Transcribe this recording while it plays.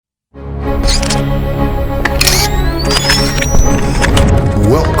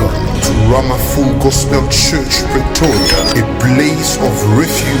Gospel Church Pretoria, a place of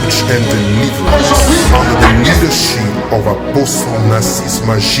refuge and deliverance. Under the leadership of Apostle Narcisse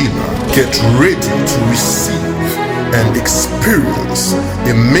Magila, get ready to receive and experience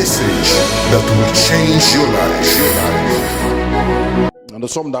a message that will change your life. Nous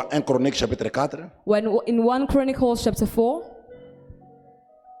sommes dans 1 Chronique chapitre 4. When in 1 Chronicles chapter 4,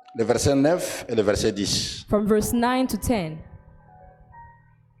 le verset 9 et le verset 10. from verse 9 to 10.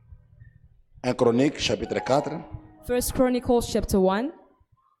 1 Chronique chapitre 4, 1 Chronicles chapter 1,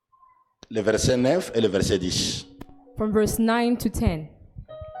 le verset 9 et le verset 10. from verse 9 to 10.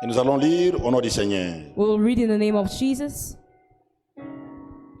 Et nous allons lire au nom du Seigneur. We will read in the name of Jesus.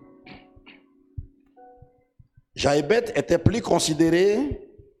 Jabez était plus considéré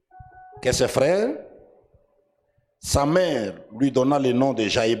que ses frères. Sa mère lui donna le nom de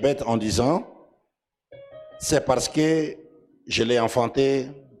Jabez en disant: c'est parce que je l'ai enfanté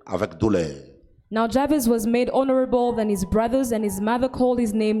avec douleur. Now Jabez was made honorable than his brothers, and his mother called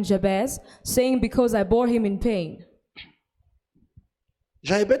his name Jabez, saying, because I bore him in pain.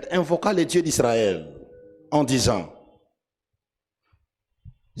 Jabez invoqua le Dieu d'Israël en disant: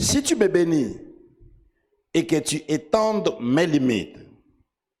 si tu me bénis et que tu étendes mes limites,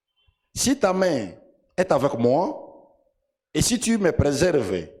 si ta main est avec moi, et si tu me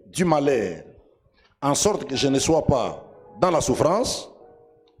préserves du malheur, en sorte que je ne sois pas dans la souffrance,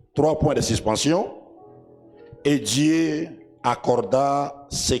 3 points de suspension, et Dieu accorda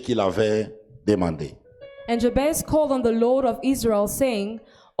ce qu'il avait demandé. And Jabez called on the Lord of Israel, saying,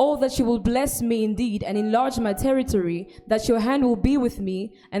 oh, that you will bless me indeed and enlarge my territory, that your hand will be with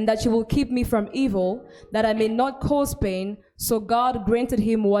me, and that you will keep me from evil, that I may not cause pain. So God granted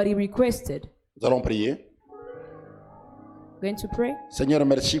him what he requested. Nous allons prier. Going to pray. Seigneur,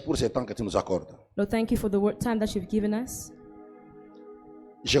 merci pour ce temps que tu nous accordes. Lord, thank you for the time that you've given us.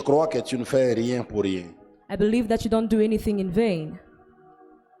 Je crois que tu ne fais rien pour rien. I believe that you don't do anything in vain.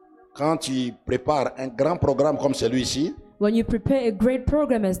 Quand tu prépares un grand programme comme celui-ci, When you prepare a great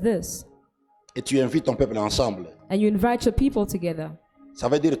program as this, et tu invites ton peuple ensemble, and you invite your people together, ça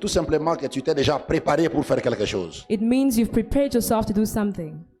veut dire tout simplement que tu t'es déjà préparé pour faire quelque chose. it means you've prepared yourself to do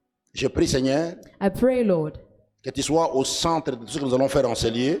something. Je prie, Seigneur, I pray, Lord, que tu sois au centre de tout ce que nous allons faire en ce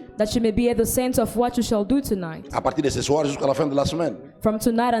lieu, that you may be at the center of what you shall do tonight, à partir de ce soir jusqu'à la fin de la semaine. from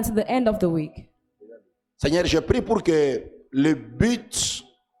tonight until the end of the week. Seigneur, je prie pour que le but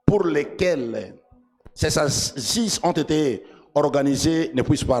pour lequel ces assises ont été organisées ne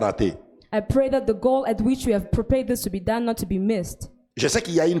puisse pas rater. I pray that the goal at which we have prepared this to be done not to be missed. Je sais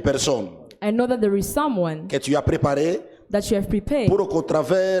qu'il y a une personne I know that there is someone que tu as préparée that you have prepared, pour qu'au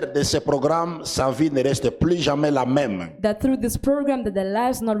travers de ce programme, sa vie ne reste plus jamais la même. that through this program that their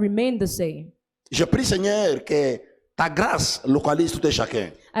lives not remain the same. Je prie, Seigneur, que ta grâce localise tout et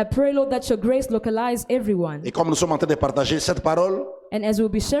chacun. I pray, Lord, that your grace localize everyone. Et comme nous sommes en train de partager cette parole, And as we'll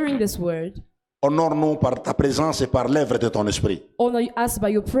be sharing this word, honore-nous par ta présence et par l'œuvre de ton esprit. honor us by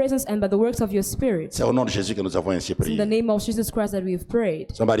your presence and by the works of your Spirit. C'est au nom de Jésus que nous avons ainsi It's in the prié. name of Jesus Christ that we have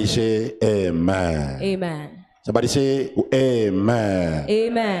prayed. Somebody say Amen. Amen. Somebody say Amen.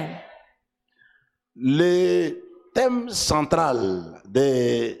 Amen. Le thème central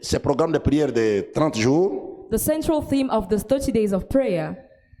de ce programme de prière de 30 jours The central theme of the 30 days of prayer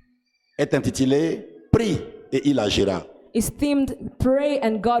est intitulé Prie et il agira. is themed Pray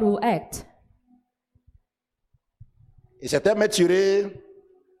and God Will Act. Et ce thème est tiré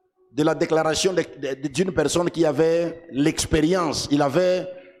de la déclaration d'une personne qui avait l'expérience, il avait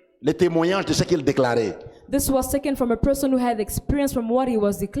le témoignage de ce qu'il déclarait. This was taken from a person who had experience from what he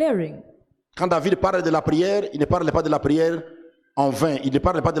was declaring. Quand David parle de la prière, il ne parle pas de la prière en vain, il ne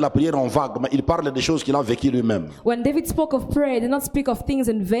parle pas de la prière en vague, mais il parle des choses qu'il a vécues lui-même. When David spoke of prayer, he did not speak of things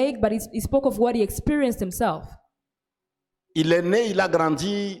in vague, but he spoke of what he experienced himself. Il est né, il a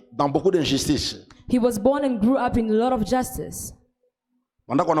grandi dans beaucoup d'injustices. He was born and grew up in a lot of justice.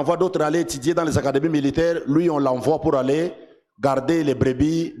 Pendant qu'on envoie d'autres aller étudier dans les académies militaires, lui on l'envoie pour aller garder les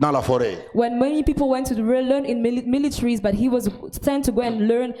brebis dans la forêt. When many people went to learn in militaries, but he was sent to go and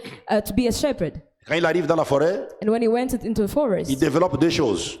learn to be a shepherd. Quand il arrive dans la forêt, And when he went into the forest, il développe deux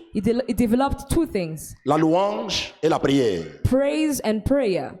choses, he developed two things: la louange et la prière. praise and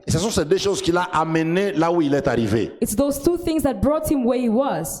prayer. Et ce sont ces deux choses qui l'ont amené là où il est arrivé. It's those two things that brought him where he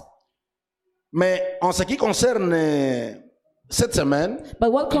was. Mais en ce qui concerne cette semaine,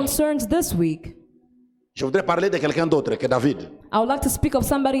 But what concerns this week, je voudrais parler de quelqu'un d'autre que David, I would like to speak of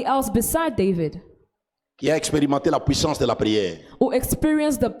somebody else beside David, qui a expérimenté la puissance de la prière. who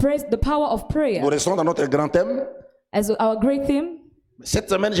experienced the power of prayer. Nous restons dans notre grand thème. As our great theme, Cette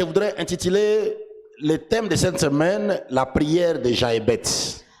semaine, je voudrais intituler le thème de cette semaine, la prière de Jabez.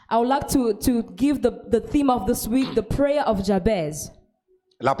 I would like to give the theme of this week, the prayer of Jabez.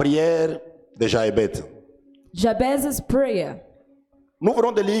 La prière de Jabez. Jabez's prayer. Nous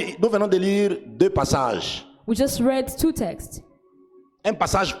venons de lire deux passages. We just read two texts. Un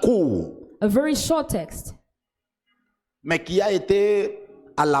passage court, A very short text, mais qui a été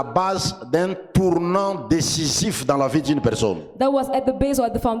à la base d'un tournant décisif dans la vie d'une personne. that was at the base or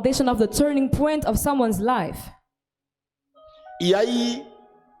at the foundation of the turning point of someone's life. Il y a eu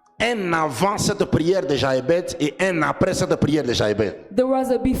un avant cette prière de Jabez et un après cette prière de Jabez. There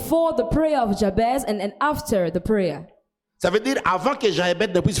was a before the prayer of Jabez and an after the prayer. Ça veut dire avant que Jabez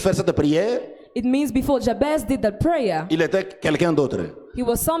ne puisse faire cette prière, It means before Jabez did that prayer, il était quelqu'un d'autre. he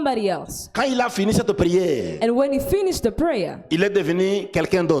was somebody else. Quand il a fini cette prière, And when he finished the prayer, il est devenu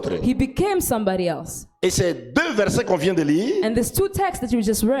quelqu'un d'autre. he became somebody else. Et ces deux versets qu'on vient de lire And these two texts that you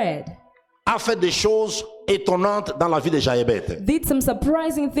just read a fait des choses étonnantes dans la vie de Jabez. did some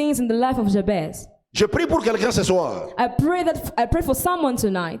surprising things in the life of Jabez. Je prie pour quelqu'un ce soir, I pray for someone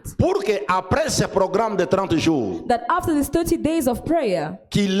tonight pour que après ce programme de 30 jours, that after these 30 days of prayer,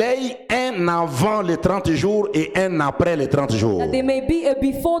 qu'il ait un avant les 30 jours et un après les 30 jours. that there may be a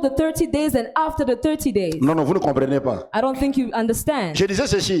before the 30 days and after the 30 days. Non, vous ne comprenez pas. I don't think you understand. Je disais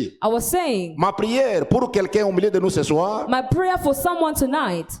ceci. I was saying, Ma prière pour quelqu'un au milieu de nous ce soir my prayer for someone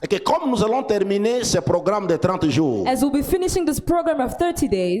tonight, est que comme nous allons terminer ce programme de 30 jours, as we'll be finishing this program of 30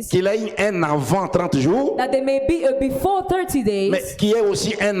 days, qu'il ait un avant 30 jours, that there may be a before 30 days, mais qu'il y ait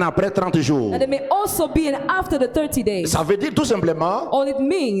aussi un après 30 jours. that there may also be an after the 30 days. Ça veut dire tout simplement All it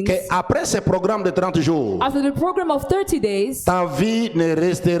means, qu'après ce programme de 30 jours, after the program of 30 days, ta vie ne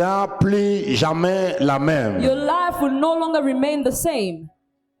restera plus jamais la même. your life will no longer remain the same.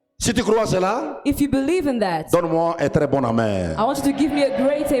 Si tu crois cela, If you believe in that, donne-moi un très bon amen. I want you to give me a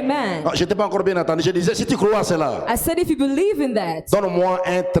great amen. Non, je n'étais pas encore bien entendu. Je disais, si tu crois cela, I said if you believe in that, donne-moi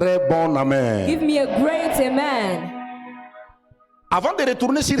un très bon amen. give me a great amen. Avant de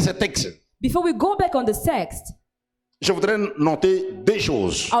retourner sur ce texte, Before we go back on this text, je voudrais noter deux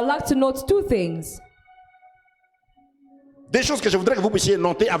choses. I'd like to note two things. Deux choses que je voudrais que vous puissiez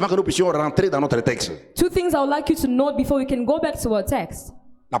noter avant que nous puissions rentrer dans notre texte. Two things I would like you to note before we can go back to our text.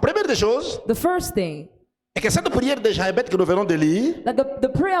 La première des choses The first thing, est que cette prière de Jabez que nous venons de lire, that the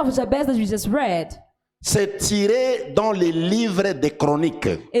prayer of Jabez that we just read, c'est tiré dans les livres des chroniques.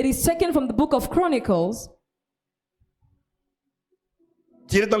 it is taken from the book of Chronicles,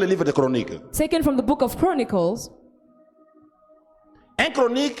 Tiré dans les livres des chroniques. taken from the book of Chronicles. Un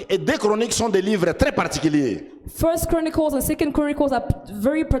chronique et deux chroniques sont des livres très particuliers. First Chronicles and Second Chronicles are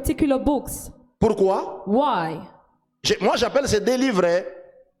very particular books. Pourquoi? Why? Moi, j'appelle ces deux livres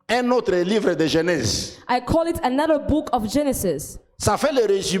un autre livre de Genèse. I call it another book of Genesis. Ça fait le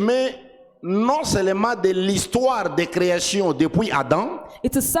résumé non seulement de l'histoire de création depuis Adam,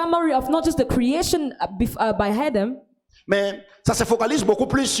 It's a summary of not just the creation by Adam, mais ça se focalise beaucoup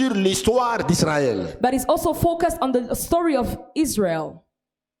plus sur l'histoire d'Israël. but it's also focused on the story of Israel.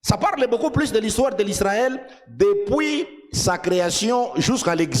 Ça parle beaucoup plus de l'histoire de l'Israël depuis sa création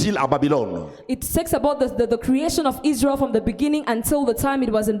jusqu'à l'exil à Babylone. It talks about the creation of Israel from the beginning until the time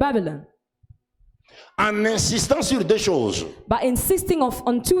it was in Babylon, En insistant sur deux choses. by insisting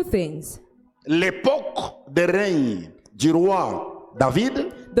on two things. L'époque de règne du roi David,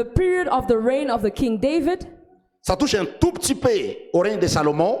 The period of the reign of the King David, ça touche un tout petit peu au règne de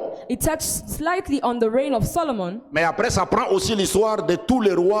Salomon, it touched slightly on the reign of Solomon, mais après ça prend aussi l'histoire de tous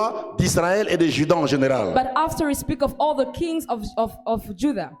les rois d'Israël et de Juda en général. but after we speak of all the kings of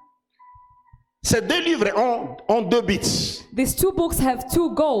Judah. Ces deux livres ont deux buts. These two books have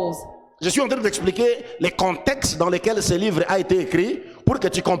two goals. Je suis en train d'expliquer les contextes dans lesquels ce livre a été écrit pour que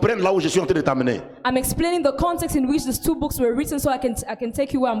tu comprennes là où je suis en train de t'amener. I'm explaining the context in which these two books were written so I can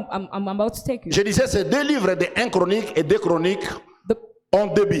take you where I'm about to take you. Je disais, ces deux livres de 1 Chronique et 2 Chroniques The, ont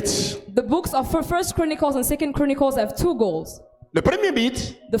deux buts. the books of First Chronicles and Second Chronicles have two goals. Le premier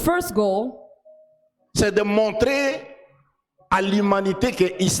but, The first goal c'est de montrer à l'humanité que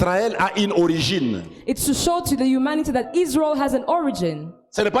Israël a une origine. is to show to the humanity that Israel has an origin.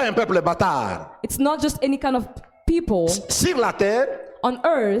 Ce n'est pas un peuple bâtard. It's not just any kind of people. Sur la terre, On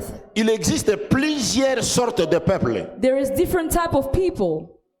earth, il existe plusieurs sortes de peuples. there is different type of people.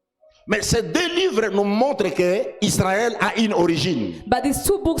 Mais ces deux livres nous montrent que Israël a une origine. But these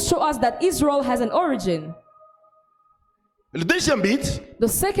two books show us that Israel has an origin. Le deuxième but, The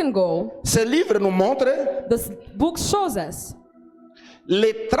second goal, ce livre nous montre this book shows us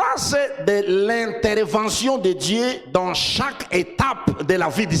les traces de l'intervention de Dieu dans chaque étape de la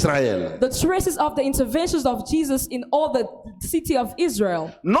vie d'Israël. The traces of the interventions of Jesus in all the city of Israel.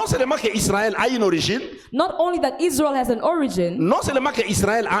 Non seulement que Israël a une origine, Not only that Israel has an origin, non seulement que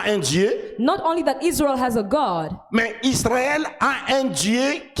Israël a un Dieu, not only that Israel has a God, mais Israël a un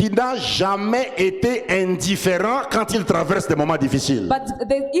Dieu qui n'a jamais été indifférent quand il traverse des moments difficiles. but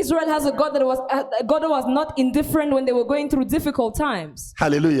Israel has a God that was not indifferent when they were going through difficult times.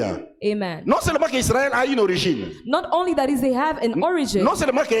 Alléluia. Amen. Non seulement que Israël a une origine, Not only that is they have an origin, non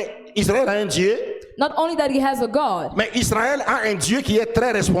seulement que Israël a un Dieu, not only that he has a God, mais Israël a un Dieu qui est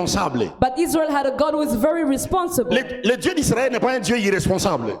très responsable. but Israel had a God who is very responsible. Le Dieu d'Israël n'est pas un Dieu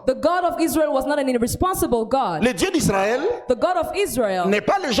irresponsable. The God of Israel was not an irresponsible God. Le Dieu d'Israël The God of Israel n'est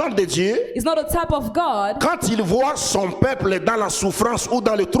pas le genre de Dieu, is not a type of God. quand il voit son peuple dans la souffrance ou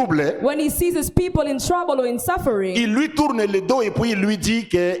dans le trouble, When he sees his people in trouble or in suffering, il lui tourne le dos et puis il lui dit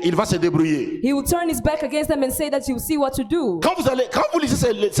qu'il va se débrouiller. he will turn his back against them and say that you will see what to do. Quand vous lisez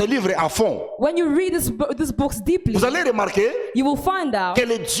ce livre à fond, When you read these books deeply, vous allez remarquer you will find out que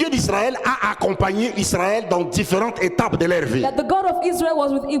le Dieu d'Israël a accompagné Israël dans différentes étapes de leur vie. that the God of Israel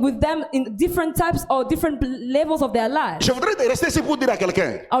was with them in different types or different levels of their lives. Je voudrais rester ici pour dire à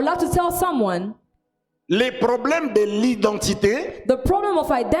quelqu'un, I would like to tell someone les problèmes de l'identité the problem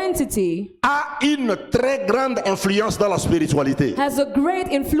of identity a une très grande influence dans la spiritualité. has a great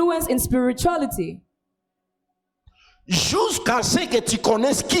influence in spirituality Jusqu'à ce que tu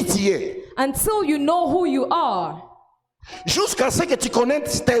connaisses qui tu es. until you know who you are, Jusqu'à ce que tu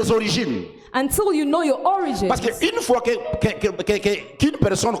connaisses tes origines. until you know your origins. Parce qu'une fois qu'une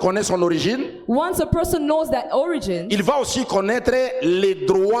personne connaît son origine, Once a person knows that origin, il va aussi connaître les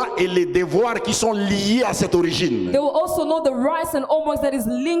droits et les devoirs qui sont liés à cette origine. they will also know the rights and almost that is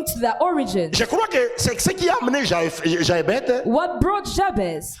linked to that origin. Je crois que c'est ce qui a amené Jabez What brought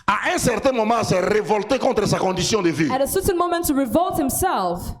Jabez à un certain moment à se révolter contre sa condition de vie. at a certain moment to revolt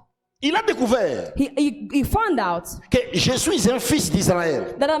himself, Il a découvert he found out que je suis un fils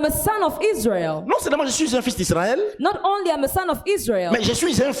d'Israël. that I'm a son of Israel. Non seulement je suis un fils d'Israël, Not only I'm a son of Israel, mais je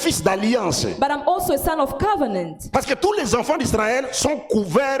suis un fils d'alliance. but I'm also a son of covenant. Parce que tous les enfants d'Israël sont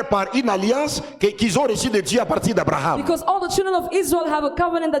couverts par une alliance qu'ils ont reçue de Dieu à partir d'Abraham. Because all the children of Israel have a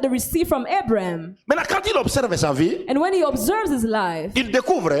covenant that they received from Abraham. Maintenant, quand il observe sa vie, And when he observes his life, il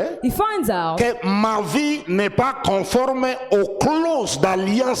découvre he finds out que ma vie n'est pas conforme aux clauses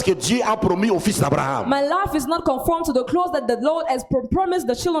d'alliance que Dieu a promis aux fils d'Abraham. my life is not conformed to the clause that the Lord has promised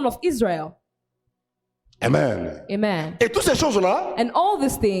the children of Israel. Amen. Amen. Et toutes ces choses-là And all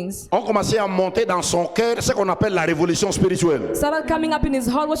these things ont commencé à monter dans son cœur ce qu'on appelle la révolution spirituelle. started coming up in his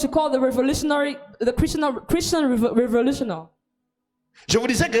heart, what you call the Christian revolution. Je vous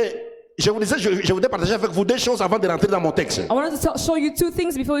disais que je voudrais partager avec vous deux choses avant de rentrer dans mon texte. I wanted to show you two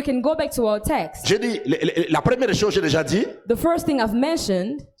things before we can go back to our text. J'ai dit, la première chose, j'ai déjà dit, The first thing I've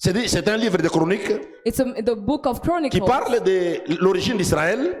mentioned, c'est un livre de chroniques it's the book of qui Chronicles parle de l'origine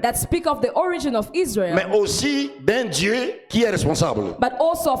d'Israël, that speak of the origin of Israel, mais aussi d'un Dieu qui est responsable. but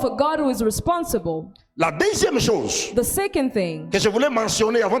also of a God who is responsible. La deuxième chose The second thing que je voulais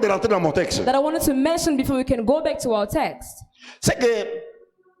mentionner avant de rentrer dans mon texte, that I wanted to mention before we can go back to our text, c'est que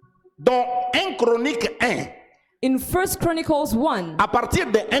dans 1 Chronique 1, in 1 Chronicles 1, à partir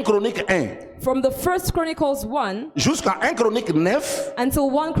de 1 Chronique 1 from the 1 Chronicles 1 jusqu'à 1 Chronique 9, until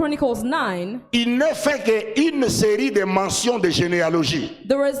 1 Chronicles 9, il ne fait qu'une série de mentions de généalogie.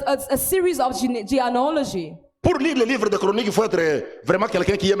 there is a series of genealogy. Pour lire le livre de Chroniques, il faut être vraiment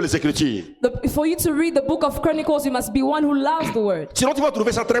quelqu'un qui aime les Écritures. For you to read the book of Chronicles, you must be one who loves the word, Sinon, tu vas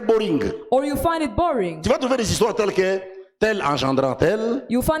trouver ça très boring. or you find it boring. Tu vas trouver des histoires telles que tel engendrant tel,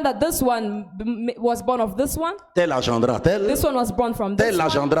 You find that this one was born of this one, tel engendrant tel, this one was born from this tel one,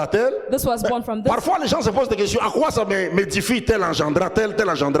 engendrant tel. this was born from this. Parfois, les gens se posent des questions. À quoi ça m'édifie tel engendrant tel, tel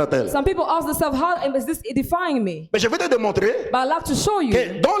engendrant tel? Some people ask themselves, how is this edifying me? Mais je vais te démontrer But I'd like to show you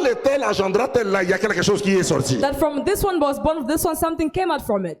que dans le tel engendrant tel là, il y a quelque chose qui est sorti. that from this one was born of this one, something came out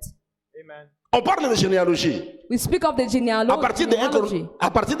from it. On parle de généalogie. We speak of the À partir genealogy.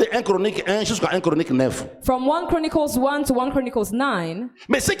 de 1 Chronique 1 jusqu'à 1 Chronique 9. From 1 Chronicles 1 to 1 Chronicles 9.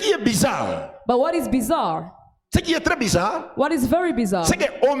 Mais ce qui est bizarre, But what is bizarre, ce qui est très bizarre, what is very bizarre, c'est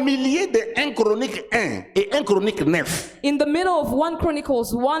qu'au milieu de 1 Chronique 1 et 1 Chronique 9, in the middle of 1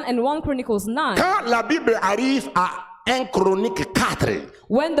 Chronicles 1 and 1 Chronicles 9, quand la Bible arrive à 1 Chronique 4,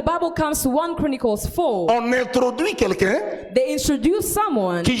 when the Bible comes to 1 Chronicles 4, on introduit quelqu'un they introduce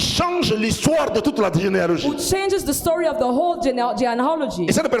someone qui change l'histoire de toute la who généalogie. changes the story of the whole genealogy.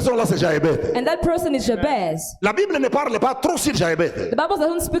 Et cette personne-là, c'est Jabez. And that person is Jabez. La Bible ne parle pas trop sur Jabez. The Bible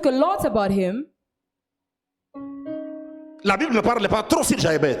doesn't speak a lot about him. la Bible ne parle pas trop sur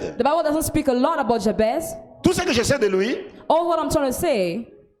Jabez. The Bible doesn't speak a lot about Jabez. Tout ce que je sais de lui, All what I'm trying to say,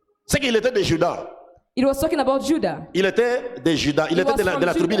 c'est qu'il était de Juda. it was talking about Judah. Il était de Juda. Il He était was de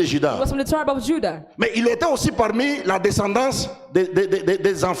la from tribu de Judah. Juda. He was from the tribe of Judah. Mais il était aussi parmi la descendance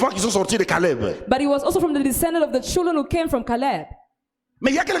des enfants qui sont sortis de Caleb. But he was also from the descendant of the children who came from Caleb. Mais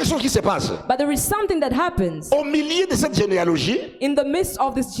il y a quelque chose qui se passe. But there is something that happens Au milieu de cette généalogie, in the midst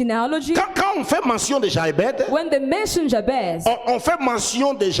of this genealogy. quand on fait mention de Jabez, When they mention Jabez, on fait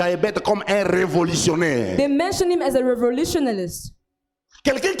mention de Jabez comme un révolutionnaire. they mention him as a revolutionist.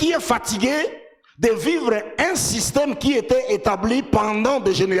 Quelqu'un qui est fatigué de vivre un système qui était établi pendant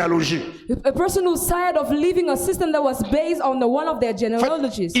des généalogies. A person who's tired of living a system that was based on one of their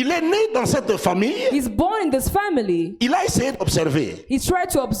genealogies. Il est né dans cette famille, He's born in this family. il a essayé d'observer He tried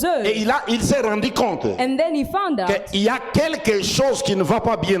to observe, et il s'est rendu compte and then he found out qu'il y a quelque chose qui ne va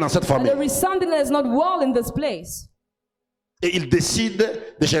pas bien dans cette that famille. there is something that is not well in this place. Et il décide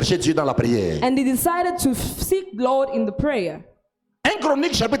de chercher Dieu dans la prière. And he decided to seek Lord in the prayer. 1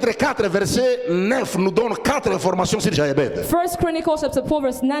 Chronique chapitre 4 verset 9 nous donne 4 informations sur Jabez. First Chronicles chapter 4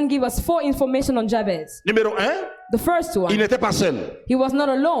 verse 9 give us 4 information on Jabez. Numéro 1, The first il one, n'était pas seul. he was not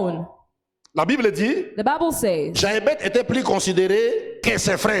alone. La Bible dit, The Bible says Jabez était plus considéré que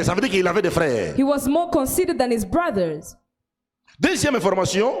ses frères. Ça veut dire qu'il avait des frères. he was more considered than his brothers. Deuxième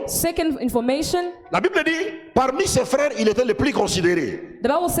information, Second information, la Bible dit, parmi ses frères, il était le plus considéré. the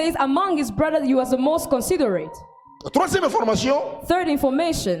Bible says among his brothers he was the most considerate. Troisième information, Third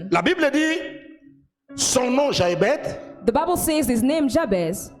information, la Bible dit, son nom Jabez, the Bible says his name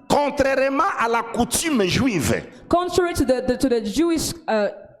Jabez, contrairement à la coutume juive, contrary to the Jewish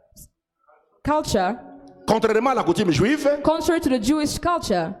culture, contrairement à la coutume juive, contrary to the Jewish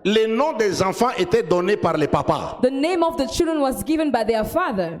culture, les noms des enfants étaient donnés par les papas. the name of the children was given by their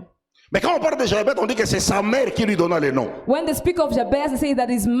father. Mais quand on parle de Jabez, on dit que c'est sa mère qui lui donna les noms. When they speak of Jabez, they say that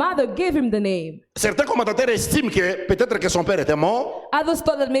his mother gave him the name. Certains commentateurs estiment que peut-être que son père était mort. Others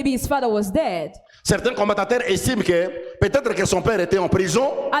thought that maybe his father was dead. Certains commentateurs estiment que peut-être que son père était en prison.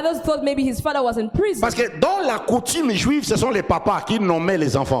 Others thought maybe his father was in prison. Parce que dans la coutume juive, ce sont les papas qui nommaient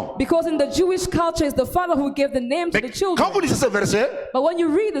les enfants. Because in the Jewish culture, it's the father who gave the name to Mais the children. quand vous lisez ce verset, But when you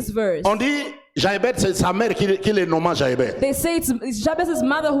read this verse, on dit Jabez, c'est sa mère qui les nomma Jabez. they say it's Jabez's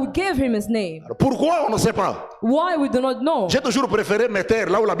mother who gave him his name. Pourquoi on ne sait pas? Why, we do not know. J'ai toujours préféré me taire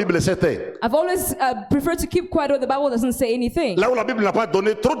là où la Bible s'était. I've always preferred to keep quiet where the Bible doesn't say anything. Là où la Bible n'a pas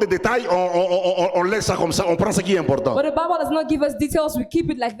donné trop de détails, on laisse ça comme ça, on prend ce qui est important. But the Bible does not give us details, we keep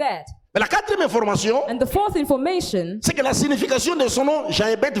it like that. Mais la quatrième information, And the fourth information, c'est que la signification de son nom,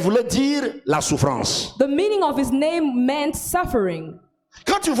 Jabez, voulait dire la souffrance. the meaning of his name meant suffering.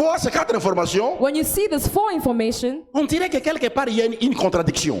 Quand tu vois ces 4 informations, When you see this 4 information, on dirait que quelque part il y a une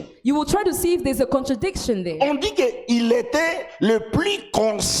contradiction. you will try to see if there's a contradiction there. On dit qu'il était le plus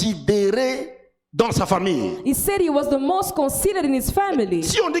considéré dans sa famille. He said he was the most considered in his family.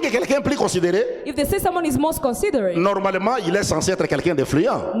 Si on dit que quelqu'un est plus considéré, If they say someone is most considerate, normalement il est censé être quelqu'un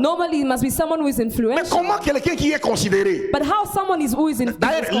d'influent. normally it must be someone who is Mais influential. comment quelqu'un qui est considéré? But how someone is who is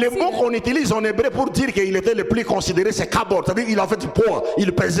D'ailleurs, le mot qu'on utilise en hébreu pour dire qu'il était le plus considéré, c'est kabod. C'est-à-dire qu'il avait du poids,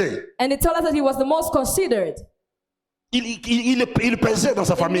 il pesait. and they tell us that he was the most considered. Il pesait dans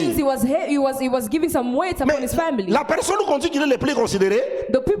sa It means famille. he was giving some weight upon his family. La personne qu'on dit qu'il est le plus considéré,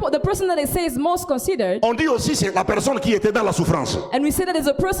 The person that they say is most considered, on dit aussi c'est la personne qui était dans la souffrance. and we say that there's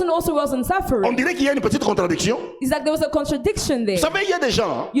a person also who was in On suffering. dirait qu'il y a une petite contradiction. It's like there was a contradiction there. Vous savez, il y a des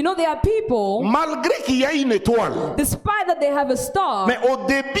gens, You know, there are people, malgré qu'il y a une étoile, despite that they have a star, mais au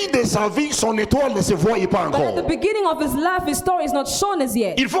début de sa vie, son étoile ne se voyait pas but at the encore. beginning of his life, his story is not shown as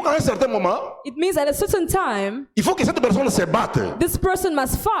yet. Il faut qu'à un certain moment, It means at a certain time, il faut que cette personne se batte this person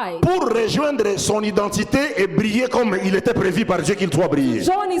must fight, pour rejoindre son identité et briller comme il était prévu par Dieu qu'il doit briller.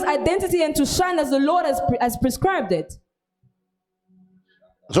 join his identity and to shine as the Lord has prescribed it.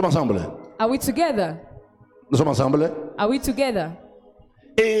 Nous sommes ensemble. Are we together? Nous sommes ensemble. Are we together?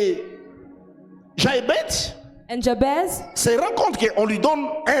 Et Jabez And Jabez se rend compte qu'on lui donne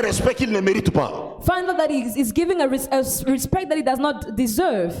un respect qu'il ne mérite pas. find out that he is giving a respect that he does not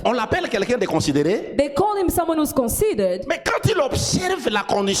deserve. On l'appelle quelqu'un de considéré, They call him someone who's considered, mais quand il observe la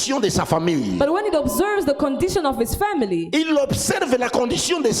condition de sa famille, but when he observes the condition of his family, il observe la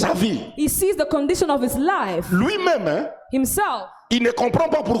condition de sa vie, he sees the condition of his life, lui-même, himself. Il ne comprend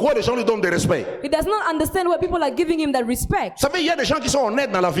pas pourquoi les gens lui donnent du respect. He does not understand why people are giving him that respect. Vous savez, il y a des gens qui sont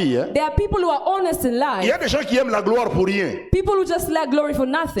honnêtes dans la vie. Hein? There are people who are honest in Il life. y a des gens qui aiment la gloire pour rien. People who just lack glory for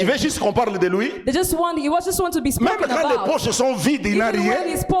Il nothing. veut juste qu'on parle de lui. They just want to be Même spoken quand les about. poches sont vides, il n'a Even rien. when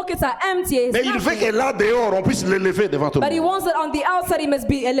his pockets are empty, he has Mais il veut nothing. que là dehors, on puisse l'élever devant tout le But he monde. wants that on the outside he must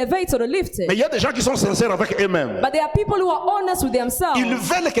be elevated or lifted. Mais il y a des gens qui sont sincères avec eux-mêmes. But there are people who are honest with themselves. Ils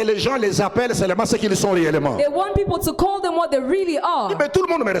veulent que les gens les appellent seulement ce qu'ils sont réellement. They want people to call them what they really are. Mais tout le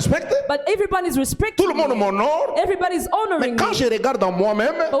monde me respecte. But everybody is respecting Tout le monde me. m'honore. Everybody is Mais honoring quand me. je regarde en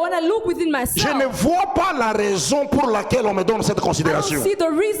moi-même, But when I look within je myself, ne vois pas la raison pour laquelle on me donne cette I don't considération. see the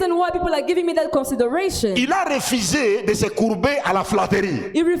reason why people are giving me that consideration. Il a refusé de se courber à la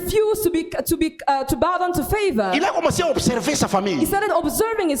flatterie. He refused to bow down to favor. Il a commencé à observer sa He famille. started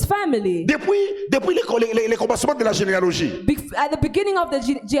observing his family. Depuis les commencements de la généalogie. At the beginning of the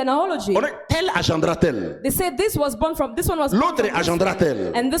genealogy, On est tel agendra tel. they said this one was born from L'autre this agendra one,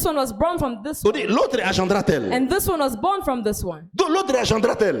 tel. and this one was born from this On one, dit l'autre agendra tel. and this one was born from this one, L'autre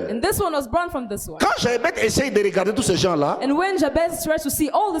agendra tel. and this one was born from this one. Quand Jabez essaye de regarder tous ces gens-là, And when Jabez tries to see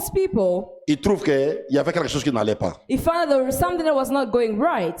all these people, il trouve qu'il y avait quelque chose qui n'allait pas. he found that there was something that was not going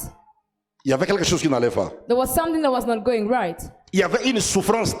right. Il y avait quelque chose qui n'allait pas. There was something that was not going right. Il y avait une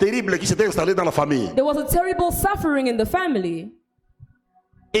souffrance terrible qui s'était installée dans la famille. There was a terrible suffering in the family.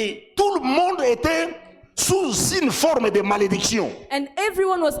 Et tout le monde était sous une forme de malédiction. And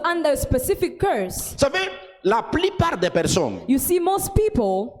everyone was under a specific curse. Vous savez, la plupart des personnes You see, most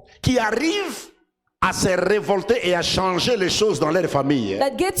people qui arrivent à se révolter et à changer les choses dans leur famille,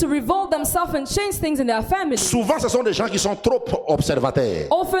 that get to revolt themselves and change things in their family souvent ce sont des gens qui sont trop observateurs.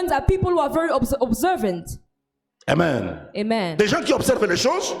 often are people who are very observant. Amen. Amen. Des gens qui observent les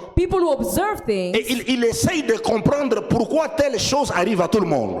choses People who observe things et ils essayent de comprendre pourquoi telle chose arrive à tout le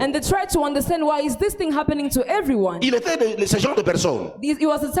monde. and they try to understand why is this thing happening to everyone. Il était de ce genre de personne. He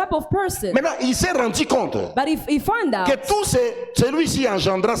was the type of person. Maintenant, il s'est rendu compte But if he found out que tout celui-ci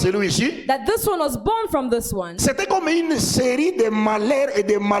engendra celui-ci. that this one was born from this one, C'était comme une série de malheurs et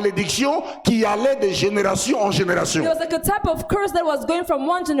de malédictions qui allaient de génération en it génération. was like a type of curse that was going from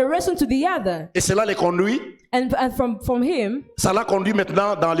one generation to the other. Et cela les conduit. And from him, Ça l'a conduit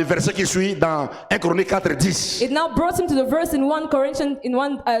maintenant dans le verset qui suit dans 1 Chronique 4:10. it now brought him to the verse in 1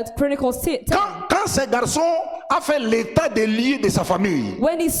 Chronicles 10. Quand ce garçon a fait l'état des lieux de sa famille,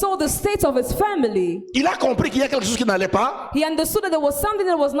 When he saw the state of his family, il a compris qu'il y a quelque chose qui n'allait pas. he understood that there was something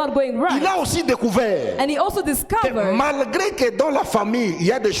that was not going Il right. a aussi découvert And he also que discovered, malgré que dans la famille, il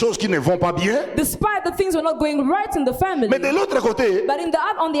y a des choses qui ne vont pas bien, despite the things were not going right in the family, mais de l'autre côté, but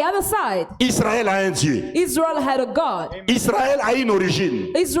on the other side, Israël a un Dieu. Israel had a God. Israël a une origine.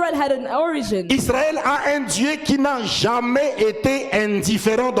 Israel had an origin. Israël a un Dieu qui n'a jamais été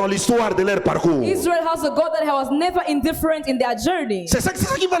indifférent dans l'histoire de leur parcours. Israel has a God that was never indifferent in their journey. C'est ça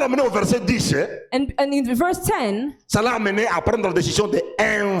qui va l'amener au verset 10. Hein? And in verse 10, Ça l'a amené à prendre la décision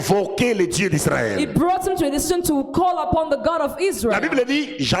d'invoquer le Dieu d'Israël. it brought him to a decision to call upon the God of La Israel. Bible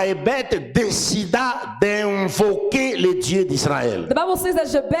dit, Jabez décida d'invoquer le Dieu d'Israël. The Bible says that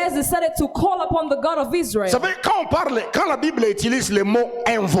Jabez decided to call upon the God of Israel. Vous savez, quand la Bible utilise le mot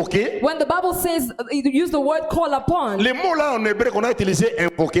invoquer, When the Bible says, use the word call upon, le mot là en hébreu qu'on a utilisé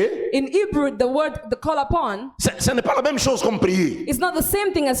invoquer, in Hebrew, the call upon, ce n'est pas la même chose comme prier. is not the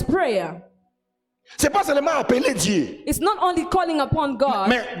same thing as prayer. C'est pas seulement appeler Dieu, It's not only calling upon God.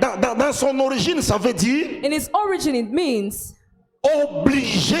 mais dans son origine, ça veut dire In its origin, it means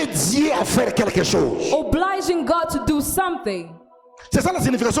obliger Dieu à faire quelque chose. obliging God to do something. C'est ça la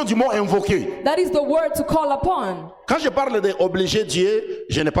signification du mot invoquer. That is the word to call upon. Quand je parle d'obliger Dieu,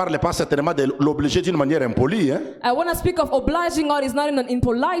 je ne parle pas certainement de l'obliger d'une manière impolie. Hein? When I speak of obliging God, it's not in an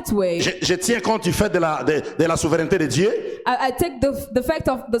impolite way. Je tiens compte du fait de la souveraineté de Dieu. I take the fact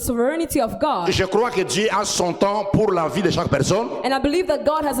of the sovereignty of God. Je crois que Dieu a son temps pour la vie de chaque personne. And I believe that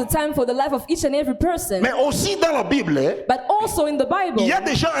God has a time for the life of each and every person. Mais aussi dans la Bible, But also in the Bible, il y a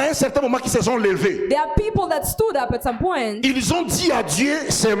des gens à un certain moment qui se sont levés. there are people that stood up at some point. Ils ont dit à Dieu,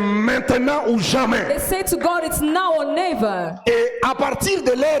 c'est maintenant ou jamais. They say to God, it's now or never. Et à partir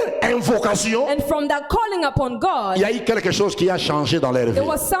de leur invocation, And from that calling upon God, il y a eu quelque chose qui a changé dans leur vie. there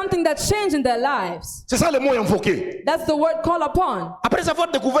was something that changed in their lives. C'est ça le mot invoquer. That's the word call upon. Après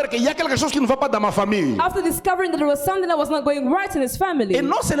avoir découvert qu'il y a quelque chose qui ne va pas dans ma famille. After discovering that there was something that was not going right in his family, Et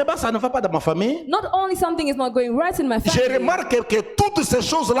non seulement ça ne va pas dans ma famille, not only something is not going right in my je family, remarque que toutes ces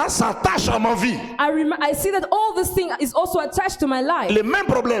choses-là s'attachent à ma vie. I see that all this thing is also attached to my life. Les mêmes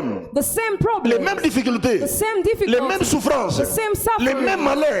problèmes, The same les problem, mêmes difficultés, the same les mêmes difficulties, souffrances, the same les suffering, mêmes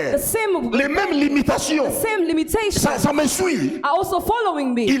malheurs, the same, les mêmes limitations. the same limitations Ça me suit. are also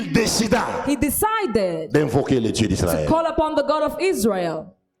following me. Il décida He decided d'invoquer le Dieu d'Israël. call upon the God of Israel.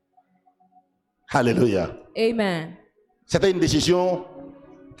 Alléluia. Amen. C'était une décision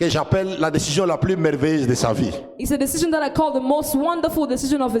que j'appelle la décision la plus merveilleuse de sa vie. It's a decision that I call the most wonderful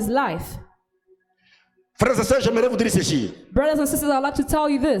decision of his life. Frères et sœurs, j'aimerais vous dire ceci. Brothers and sisters, I'd like to tell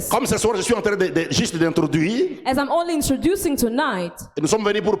you this. Comme ce soir, je suis en train juste d'introduire, As I'm only introducing tonight, et nous sommes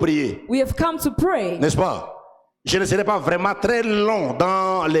venus pour prier, we have come to pray. n'est-ce pas? Je ne serai pas vraiment très long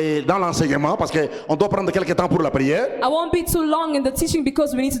dans l'enseignement parce qu'on doit prendre quelques temps pour la prière. I won't be too long in the teaching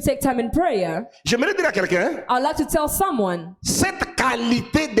because we need to take time in prayer. J'aimerais dire à quelqu'un, I'd like to tell someone cette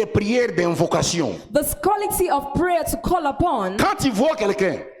qualité de prière d'invocation, this quality of prayer to call upon. quand tu vois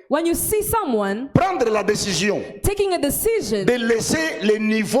quelqu'un When you see someone prendre la décision taking a decision de laisser le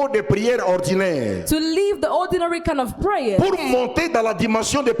niveau de prière ordinaire to leave the ordinary kind of prayer, pour monter dans la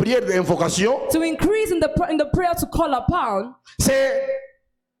dimension de prière d'invocation, to increase in the prayer to call upon, c'est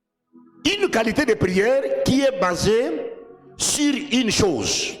une qualité de prière qui est basée sur une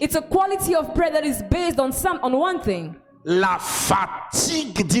chose: it's a quality of prayer that is based on one thing. la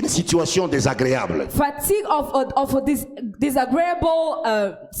fatigue d'une situation désagréable. Fatigue of this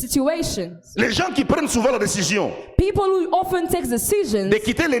disagreeable situations. Les gens qui prennent souvent la décision People who often take decisions de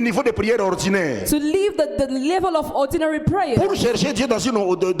quitter le niveau de prière ordinaire to leave the level of ordinary prayer pour chercher Dieu dans une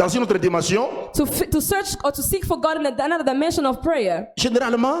autre dimension, to search or to seek for God in another dimension of prayer.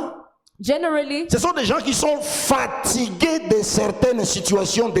 généralement, Generally, ce sont des gens qui sont fatigués de certaines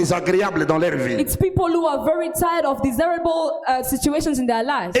situations désagréables dans leur vie. it's people who are very tired of desirable situations in their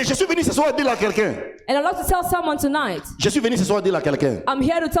lives. Et je suis venu ce soir dire à quelqu'un, And I'd like to tell someone tonight, je suis venu ce soir dire à quelqu'un, I'm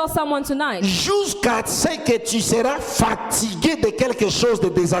here to tell someone tonight, jusqu'à ce que tu seras fatigué de quelque chose de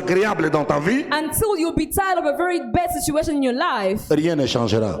désagréable dans ta vie, until you'll be tired of a very bad situation in your life, rien ne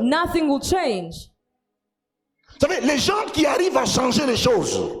changera. nothing will change. Vous savez, les gens qui arrivent à changer les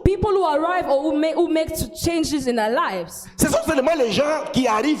choses, People who arrive or who make changes in their lives, ce sont seulement les gens qui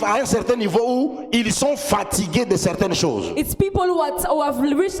arrivent à un certain niveau où ils sont fatigués de certaines choses. it's people who have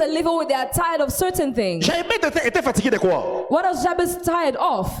reached a level where they are tired of certain things. Jabez était fatigué de quoi? What was Jabez tired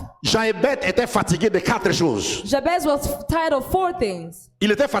of? Jabez était fatigué de 4 choses. Jabez was tired of 4 things.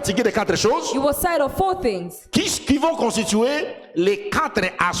 Il était fatigué de 4 choses He was tired of 4 things, qui vont constituer les 4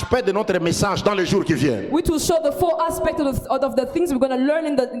 aspects de notre message dans les jours qui viennent. which will show the 4 aspects of the things we're going to learn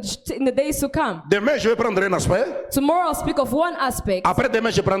in the days to come. Demain, je vais prendre un aspect. Tomorrow I'll speak of one aspect, Après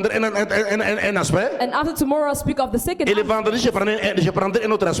demain, je prendrai un aspect. and after tomorrow I'll speak of the second Et le aspect, vendredi, je prendrai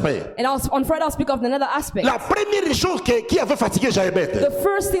un autre aspect. and on Friday I'll speak of another aspect. La première chose qui avait fatigué Jabez, The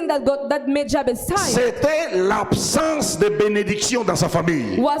first thing that made Jabez tired c'était l'absence de bénédiction dans sa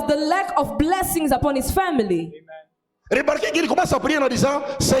famille. was the lack of blessings upon his family. Remarquez qu'il commence à prier en disant,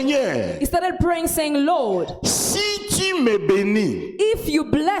 Seigneur, He started praying, saying, Lord, si tu me bénis, if you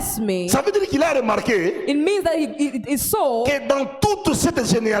bless me, ça veut dire qu'il a remarqué it means that he saw que dans toute cette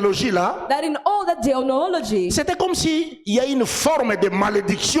généalogie-là, that in all that genealogy, c'était comme s'il y a une forme de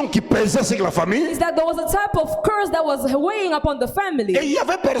malédiction qui pesait sur la famille. is that there was a type of curse that was weighing upon the Et family. il y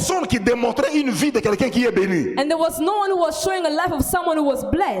avait personne qui démontrait une vie de quelqu'un qui est béni. And there was no one who was showing a life of someone who was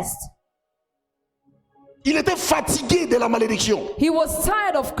blessed. Il était fatigué de la malédiction. He was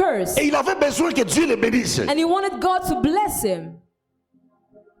tired of curse. Et il avait besoin que Dieu le bénisse. And he wanted God to bless him.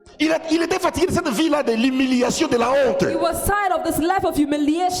 Il était fatigué de cette vie-là, de l'humiliation, de la honte. He was tired of this life of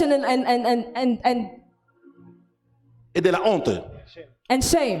humiliation Et de la honte. and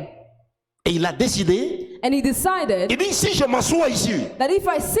shame. Et il a décidé, And he decided il dit, si je m'assois ici, that if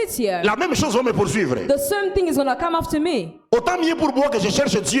I sit here, la même chose va me poursuivre. the same thing is going to come after me. Autant mieux pour moi que je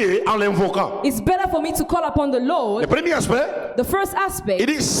cherche Dieu en l'invoquant. It's better for me to call upon the Le Lord. premier aspect, The first il aspect,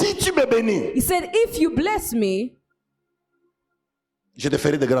 dit, si tu me bénis, he said, if you bless me, je te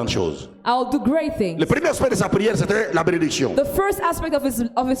ferai de grandes choses. I'll do great things. Le premier aspect de sa prière, c'était la bénédiction. The first aspect of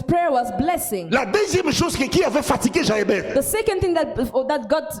his prayer was blessing. La deuxième chose qui avait fatigué Jabez, The second thing that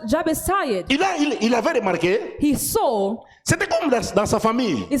got Jabez tired, il avait remarqué, he saw, c'était comme dans sa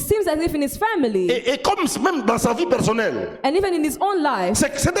famille. it seems as if in his family, Et comme même dans sa vie personnelle, and even in his own life,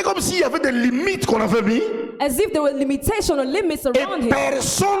 c'était comme s'il y avait des limites qu'on avait mis As if there were limitations or limits Et around him.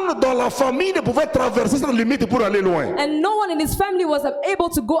 personne dans la famille ne pouvait traverser cette limite pour aller loin. And no one in his family was able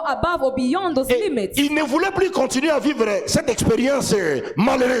to go above or beyond those Et limits. il ne voulait plus continuer à vivre cette expérience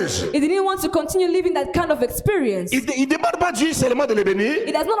malheureuse. He didn't want to continue living that kind of experience. Il ne demande pas Dieu seulement de le bénir.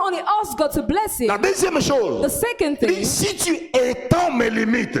 It has not only asked God to bless him. La deuxième The chose, second il dit, thing, si tu étends mes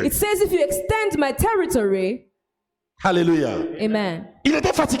limites, it says if you extend my territory, alléluia. amen. Il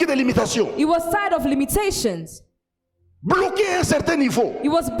était fatigué des limitations, He was tired of limitations. bloqué à un certain niveau. He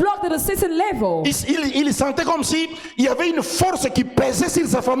was blocked at a certain level. Il sentait comme si il y avait une force qui pesait sur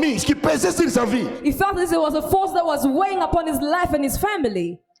sa famille, qui pesait sur sa vie. He felt as there was a force that was weighing upon his life and his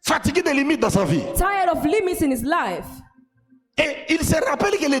family. Fatigué des limites dans sa vie. Tired of limits in his life. Et il se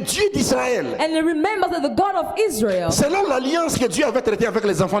rappelle que le Dieu d'Israël, And he remembers that the God of Israel, selon l'alliance que Dieu avait traitée avec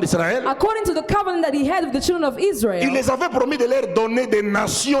les enfants d'Israël, according to the covenant that he had with the children of il Israel, les avait promis de leur donner des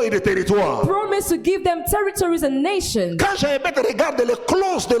nations et des territoires. promised to give them territories and nations. Quand Jabez regarde les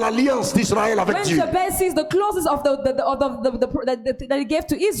clauses de l'alliance d'Israël avec When Dieu, Jabez sees the clauses of that he gave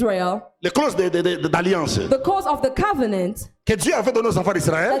to Israel, les clauses d'alliance the clause of the covenant que Dieu avait donné aux enfants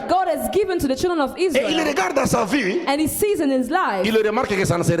d'Israël, that God has given to the children of et il Israel, regarde dans sa vie, and he sees in his life, il remarque que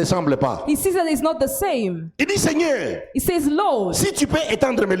ça ne se ressemble pas. he sees that it's not the same. Il dit, Seigneur, He says, Lord, si tu peux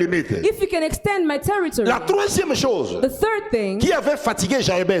étendre mes limites. if you can extend my territory. La troisième chose The third thing qui avait fatigué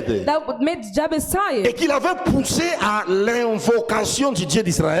Jabez that made Jabez et tired, qu'il avait poussé à l'invocation du Dieu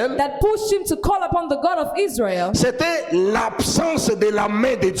d'Israël, that pushed him to call upon the God of Israel, c'était l'absence de la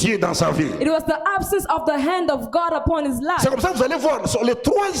main de Dieu dans sa vie. it was the absence of the hand of God upon his C'est life. comme ça que vous allez voir sur le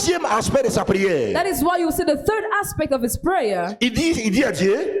troisième aspect de sa prière. That is why you see the third aspect of his prayer. Il dit à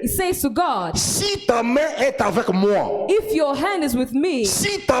Dieu, He says to God, si ta main est avec moi, if your hand is with me,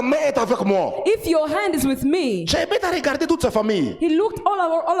 si ta main est avec moi. if your hand is with me. Jabez a regardé toute sa famille. He looked all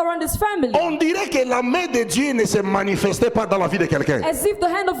around his family, On dirait que la main de Dieu ne se manifestait pas dans la vie de quelqu'un. as if the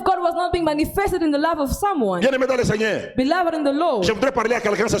hand of God was not being manifested in the life of someone. Bien aimé dans le Seigneur, Beloved in the Lord, je voudrais parler à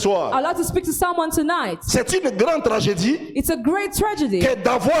quelqu'un ce soir. I'd like to speak to someone tonight. C'est une grande tragédie It's a great tragedy que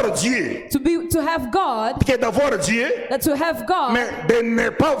d'avoir Dieu, to have God, mais de ne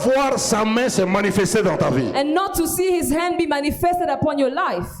pas voir sa main se manifester dans ta vie. and not to see his hand be manifested upon your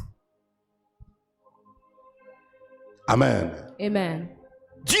life. Amen. Amen.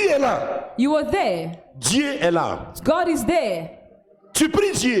 Dieu est là. You are there. Dieu est là. God is there. Tu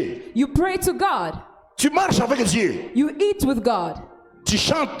pries Dieu. You pray to God. Tu marches avec Dieu. You eat with God. Tu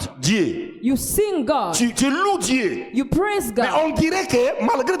chantes Dieu. You sing God. Tu loues Dieu. You praise Mais God. on dirait que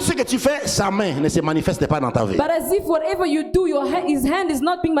malgré tout ce que tu fais, sa main ne se manifeste pas dans ta vie. But as if whatever you do, his hand is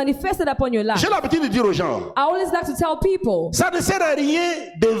not being manifested upon your life. J'ai l'habitude de dire aux gens, I always like to tell people, ça ne sert à rien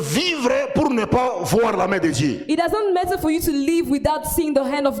de vivre pour ne pas voir la main de Dieu. it doesn't matter for you to live without seeing the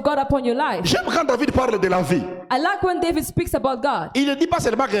hand of God upon your life. J'aime quand David parle de la vie. I like when David speaks about God. Il ne dit pas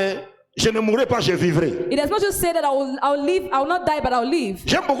seulement que je ne mourrai pas, je vivrai. It does not just say that I'll live, I will not die, but I'll live.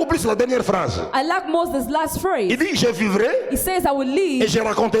 J'aime beaucoup plus la dernière phrase. I like most this last phrase. Il dit, je vivrai He says, I will et live, je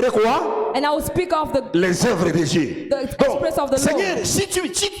raconterai quoi? and I will speak of Les œuvres de Dieu. the express of the Seigneur, Lord.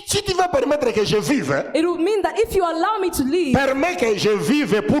 si tu vas permettre que je vive, It will mean that if you allow me to live, permets que je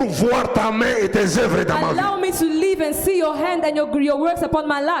vive pour voir ta main et tes œuvres dans ma vie. allow me to live and see your hand and your works upon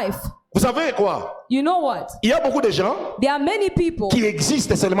my life. Vous savez quoi? You know what? Il y a beaucoup de gens There are many people qui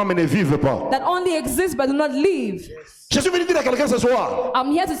existent seulement mais ne vivent pas. that only exist but do not live. Je suis venu dire à quelqu'un ce soir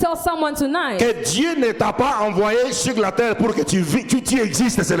I'm here to tell someone tonight, que Dieu ne t'a pas envoyé sur la terre pour que tu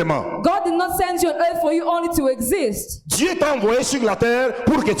existes seulement. God did not send you on earth for you only to exist. Dieu t'a envoyé sur la terre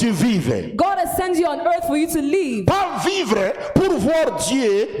pour que tu vives. God has sent you on earth for you to live. Pas vivre pour voir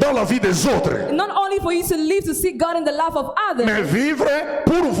Dieu dans la vie des autres, Not only for you to live to see God in the life of others, mais vivre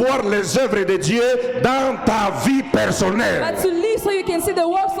pour voir les œuvres de Dieu dans ta vie personnelle. but to live so you can see the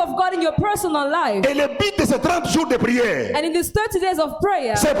works of God in your personal life. Et le but de ces 30 jours de prière, And in these 30 days of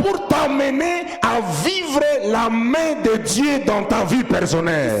prayer, c'est pour t'amener à vivre la main de Dieu dans ta vie to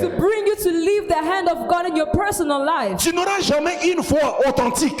personnelle. bring you to live the hand of God in your personal life. Tu n'auras jamais une foi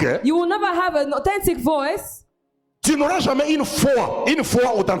authentique. You will never have an authentic voice. Tu n'auras jamais une foi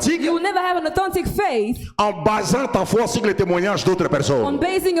authentique You will never have an authentic faith en basant ta foi sur les témoignages d'autres on personnes.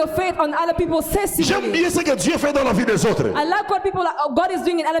 basing your faith on other people's J'aime testimony. bien ce que Dieu fait dans la vie des autres. I like what God is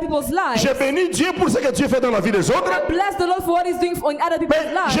doing in other people's lives. Je bénis Dieu pour ce que Dieu fait dans la vie des autres. Bless the Lord for what He's doing in other people's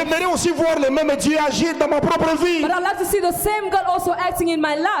Mais lives. j'aimerais aussi voir le même Dieu agir dans ma propre vie. But I like to see the same God also acting in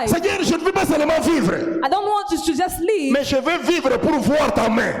my life. Seigneur, je ne veux pas seulement vivre, I don't want you to just live. mais je veux vivre pour voir ta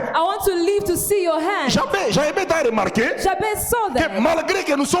main. I want to live to see your hand. J'avais remarqué Jabez saw que that. malgré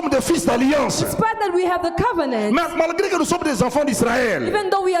que nous sommes des fils d'alliance, Despite that we have the covenant, malgré que nous sommes des enfants d'Israël, even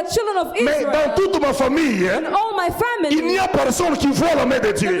though we are children of mais dans Israel, toute ma famille, in all my il n'y family, a personne qui voit la main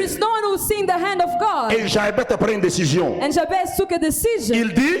de there Dieu. is no one who's seen the hand of God. Et Jabez prend une décision. And Jabez took a decision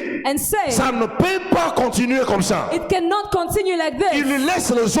Il dit, and said, ça ne peut pas continuer comme ça. it cannot continue like Il this.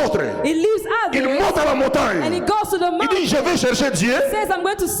 laisse les autres. He leaves Il others monte à la and he montagne. goes to the Il dit, mountain. je vais chercher Dieu. He says, I'm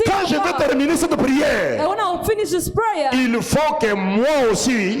going to seek Quand je vais God. terminer cette prière, And when I finish this prayer, il faut que moi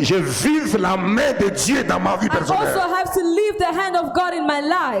aussi, je vive la main de Dieu dans ma vie I also personnelle. have to leave the hand of God in my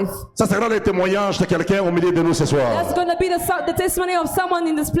life. Ça sera le témoignage de quelqu'un au milieu de nous ce soir. That's going to be the testimony of someone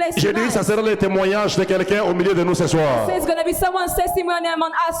in this place Je dis, ça tonight. sera le témoignage de quelqu'un au milieu de nous ce soir. It's going to be someone's testimony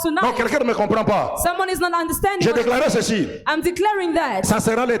among us Non, tonight. quelqu'un ne me comprend pas. Someone is not understanding. J'ai déclaré ceci. I'm declaring that. Ça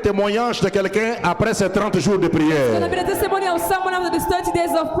sera le témoignage de quelqu'un après ces 30 jours de It's going to prière. be the testimony of someone after these 30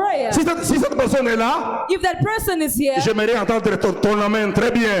 days of prayer. Si cette personne est là, If that person is here, j'aimerais entendre ton amen très I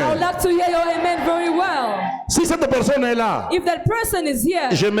would bien. like to hear your amen very well. Si cette personne est là, If that person is here,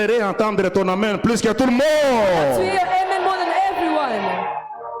 to j'aimerais entendre ton amen plus que tout le hear monde. your amen more than everyone.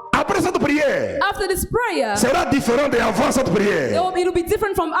 Après cette prière, After this prayer, sera différent d'avant cette prière. it'll be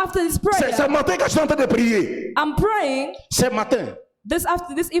different from after this C'est ce prayer. matin que je suis en train de prier. I'm praying Ce matin. this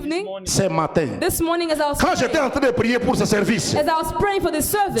evening, Ce matin. this morning as I was Quand j'étais praying, en train de prier pour ce service, as I was praying for this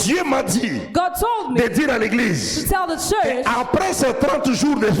service, Dieu m'a dit God told de me dire à to l'église, tell the church, après ces 30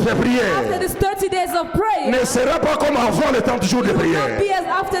 jours de after prière, this 30 days of prayer, ne sera pas comme avant les 30 jours de not prière. be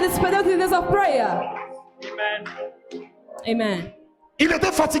as after this 30 days of prayer. Amen. Il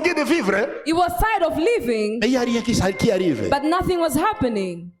était fatigué de vivre, hein? He was tired of living, Mais il n'y a rien qui arrive. but nothing was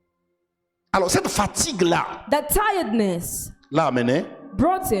happening. Alors cette fatigue-là That tiredness l'a amené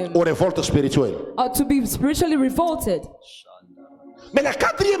brought him aux révoltes spirituelles. to be spiritually revolted. Mais la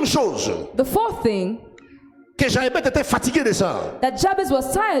quatrième chose, The fourth thing que Jabez était fatigué de ça, that Jabez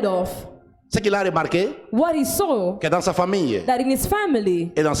was tired of, c'est qu'il a remarqué what he saw, que dans sa famille that in his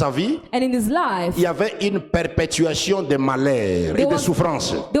family et dans sa vie, and in his life, il y avait une perpétuation de malheur et de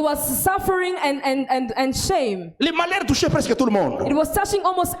souffrance. there was suffering and shame. Les malheurs touchaient presque tout le monde. It was touching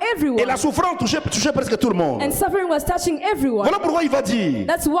almost Et everyone, la souffrance touchait presque tout le monde. and suffering was touching everyone. Voilà pourquoi il va dire,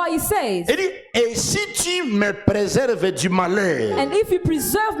 That's why he says, il dit, et si tu me préserves du malheur, and if you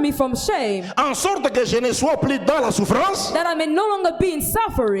preserve me from shame, en sorte que je ne sois plus dans la souffrance, that I may no longer be in on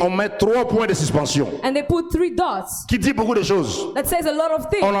suffering. met 3 points de suspension. And they put 3 dots. Qui dit beaucoup de choses. That says a lot of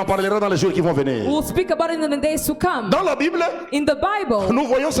things. On en parlera dans les jours qui vont venir. We'll speak about it in the days to come. Dans la Bible, In the Bible, nous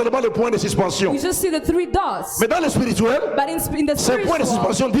voyons seulement le point de suspension. we just see the 3 dots. Mais dans le spirituel, But in the ces points de spiritual,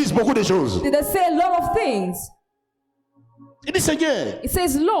 suspension disent beaucoup de choses. they say a lot of things. Il dit, Seigneur, It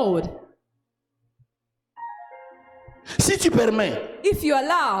says, Lord, si tu permets if you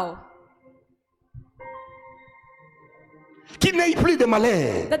allow qu'il n'y ait plus de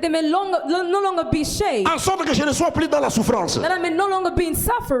malheur, that they may no longer be shame, en sorte que je ne sois plus dans la souffrance. that I may no longer be in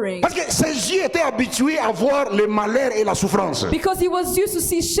suffering. Parce que ses yeux étaient habitués à voir le malheur et la souffrance. Because he was used to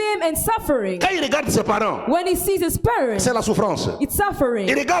see shame and suffering. Quand il regarde ses parents, When he sees his parents, c'est la souffrance. it's suffering.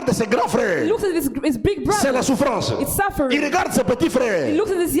 Il regarde ses grands He frères, looks at his big c'est la brother, souffrance. it's suffering. Il regarde ses petits He frères,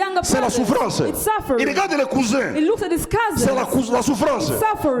 looks at his younger c'est la brothers, souffrance. it's suffering. Il regarde les cousins, He looks at his c'est cousins, la souffrance. It's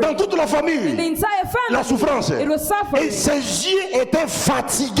suffering. Dans toute la in the famille, entire family, la souffrance. it was suffering. Et ses yeux étaient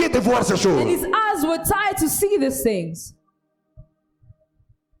fatigués de voir ces And choses. his eyes were tired to see these things.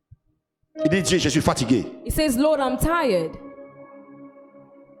 Il dit, Dieu, je suis fatigué He says, Lord, I'm tired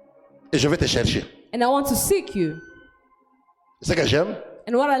et je vais te chercher. and I want to seek you. Ce que j'aime,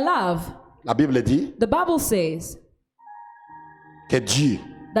 And what I love, la Bible dit the Bible says que Dieu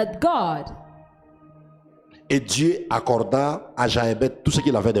that God accorda à Jabez tout ce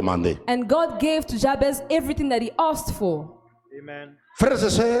qu'il avait demandé. and God gave to Jabez everything that he asked for. Frères et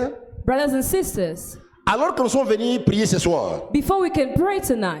sœurs, Brothers and sisters, alors que nous sommes venus prier ce soir, before we can pray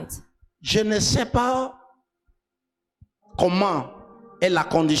tonight, je ne sais pas comment est la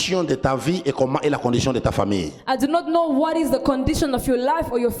condition de ta vie et comment est la condition de ta famille. I do not know what is the condition of your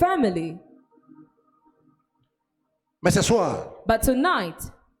life or your family. Mais ce soir, But tonight,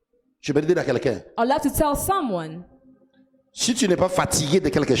 je vais dire à quelqu'un, I'd like to tell someone, si tu n'es pas fatigué de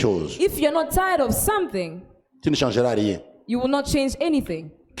quelque chose, if you're not tired of something, tu ne changeras rien. you will not change anything.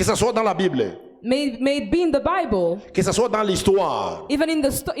 Que ce soit dans la Bible, May it be in the Bible, que ce soit dans l'histoire. even in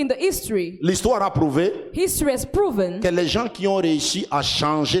the history. L'histoire a prouvé History has proven que les gens qui ont réussi à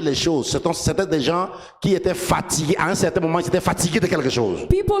changer les choses, c'était des gens qui étaient fatigués. À un certain moment, ils étaient fatigués de quelque chose.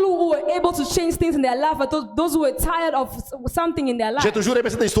 people who were able to change things in their life are those who were tired of something in their J'ai life. toujours aimé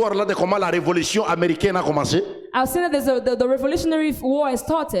cette histoire-là de comment la révolution américaine a commencé. I've seen that the revolutionary war has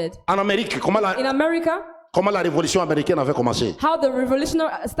started En Amérique, comment in America. comment la révolution américaine avait commencé. How the revolution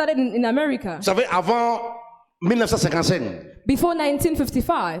started in America. Vous savez, avant 1955, Before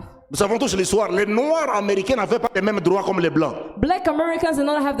 1955, nous savons tous l'histoire, les Noirs américains n'avaient pas les mêmes droits comme les Blancs. black Americans did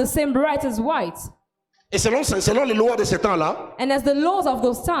not have the same rights as whites. Et selon les lois de ce temps-là, And as the laws of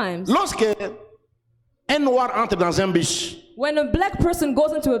those times, lorsque un Noir entre dans un bus when a black person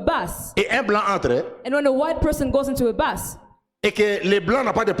goes into a bus, et un Blanc entre, and when a white person goes into a bus, et que les Blancs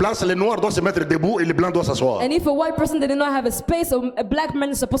n'ont pas de place, les Noirs doivent se mettre debout et les Blancs doivent s'asseoir. and if a white person did not have a space, a black man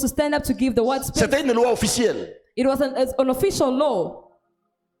is supposed to stand up to give the white space. C'était une loi officielle. It was an official law.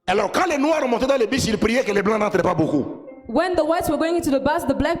 Alors quand les Noirs montaient dans le bus, ils priaient que les Blancs n'entrent pas beaucoup. When the whites were going into the bus,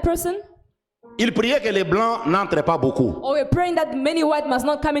 the black person, Ils priaient que les Blancs n'entrent pas beaucoup. or were praying that many white must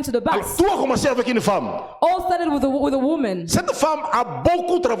not come into the Alors bus. tout a commencé avec une femme. All started with a woman. Cette femme a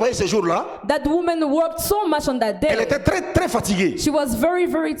beaucoup travaillé ces jours-là. That woman worked so much on that Elle day. était très très fatiguée. She was very,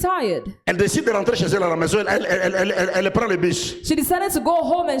 very tired. Elle décide de rentrer chez elle à la maison. Elle prend le bus. She decided to go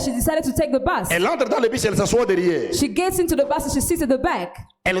home and she decided to take the bus. Elle entre dans le bus, elle s'assoit derrière. She gets into the bus and she sits at the back.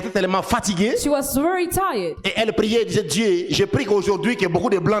 Elle était tellement fatiguée. She was very tired. Et elle priait, elle disait, Dieu, je prie qu'aujourd'hui que beaucoup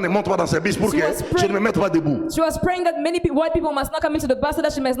de Blancs ne montent pas dans ce bus pour que je ne me mette pas debout. She was praying that many white people must not come into the bus so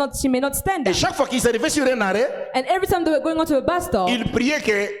that she may not stand Et up. chaque fois qu'ils arrivaient sur un arrêt, And every time they were going onto a bus stop, il priait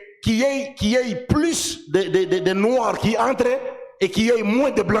qu'il y ait plus de Noirs qui entrent et qu'il y ait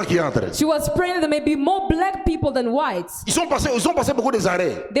moins de Blancs qui entrent. she was praying that there may be more black people than whites. Ils ont passé beaucoup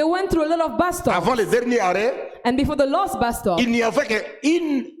d'arrêts. They went through a lot of bus stops. Avant le dernier arrêt, And before the last bus stop, il n'y avait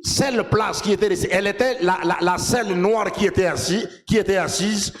qu'une seule place qui était restée. Elle était la seule Noire qui était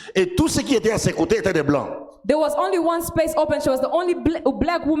assise et tous ceux qui étaient à ses côtés étaient des Blancs. there was only one space open. She was the only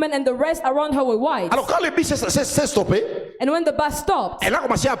black woman and the rest around her were white. Alors quand le bus s'est stoppé, And when the bus stopped, elle a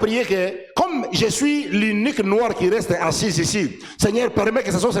commencé à prier que comme je suis l'unique Noir qui reste assise ici, Seigneur, permets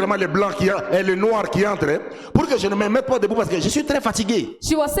que ce soit seulement les Blancs et les Noirs qui entrent pour que je ne me mette pas debout parce que je suis très fatigué.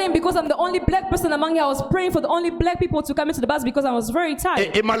 she was saying, because I'm the only black person among you, I was praying for the only black people to come into the bus because I was very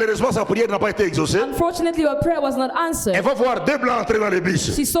tired. Et malheureusement, sa prière n'a pas été exaucée. Unfortunately, her prayer was not answered. Elle va voir deux Blancs entrer dans le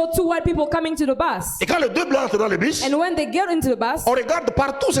bus. She saw two white people coming to the bus. Et quand les deux Blancs entrent dans le bus, And when they get into the bus, on regarde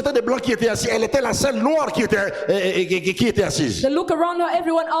partout, c'était des Blancs qui étaient assis. Elle était la seule Noire qui était assise. they look around her,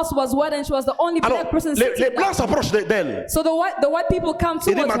 everyone else was white and she was the only Alors, black person les sitting Blancs there. s'approchent d'elle. So the white people come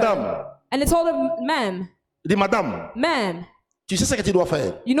Il dit, towards Madame, her. And they told her, ma'am, il dit, Madame, ma'am, tu sais ce que tu dois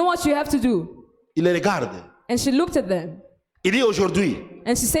faire. you know what you have to do? Il les regarde. And she looked at them. Il dit, aujourd'hui,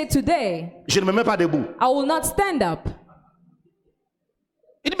 And she said, today, je ne me mets pas debout. I will not stand up.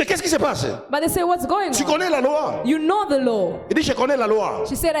 Il dit, mais qu'est-ce qui se passe? But they say, what's going Tu on? connais la loi. You know the law. Il dit, je connais la loi.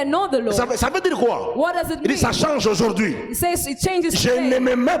 She said, I know the law. Ça veut dire quoi? What does it Il dit, ça mean? change aujourd'hui. It says it changes Je ne today.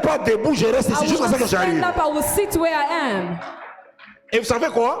 me mets pas debout, je reste I ici will jusqu'à ce not que stand j'arrive. up, I will sit where I am. Et vous savez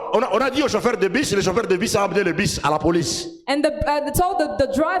quoi? On a dit au chauffeur de bus, le chauffeur de bus a amené le bus à la police. And they told the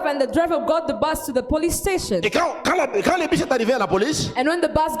driver, and the driver got the bus to the police station. Et quand le bus est arrivé à la police, And when the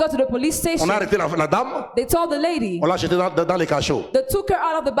bus got to the police on station, a arrêté la dame, they told the lady, on l'a jetée dans les cachots. they took her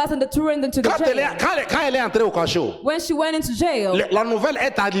out of the bus and they threw her into the Quand elle jail. est entrée au cachot, When she went into jail, la nouvelle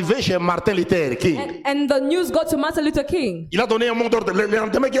est arrivée chez Martin Luther King. and the news got to Martin Luther King. Il a donné un mot d'ordre. Le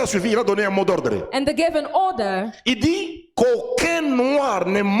lendemain qui a suivi, il a donné un mot d'ordre. And they gave an order Il dit qu'aucun noir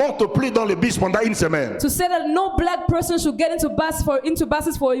ne monte plus dans le bus pendant une semaine. to say that no black person should get into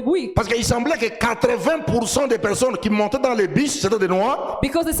buses for a week. Parce qu'il semblait que 80% des personnes qui montaient dans les bus, c'était des noirs.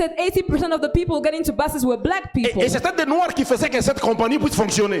 Because they said 80% of the people getting into buses were black people. Et c'était des noirs qui faisaient que cette compagnie puisse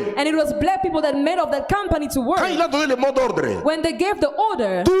fonctionner. And it was black people that made of that company to work. Quand il a donné le mot d'ordre, When they gave the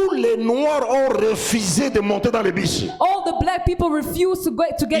order, tous les noirs ont refusé de monter dans les bus. all the black people refused to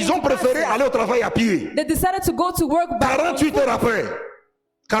get Ils ont into préféré buses. aller au travail à pied. They decided to go to work by 48 heures après,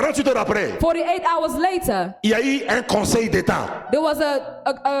 48 heures après, 48 hours later, il y a eu un conseil d'État. there was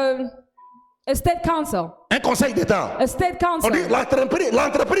a state council. Un conseil d'État. A state On council. dit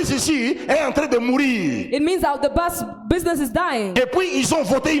l'entreprise ici est en train de mourir. It means that the bus business is dying. Et puis ils ont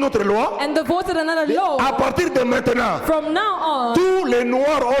voté une autre loi. And they voted another law. À partir de maintenant, From now on, tous les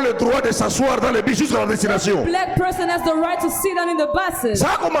noirs ont le droit de s'asseoir dans les bus jusqu'à la destination. black person has the right to sit down in the buses.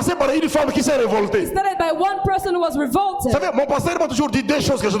 Ça a commencé par une femme qui s'est révoltée. Started by one person who was Vous revolted. savez, mon pasteur m'a toujours dit deux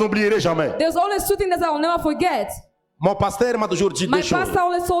choses que je n'oublierai jamais. There's always two things that I will never forget. Mon pasteur m'a toujours dit My deux choses pastor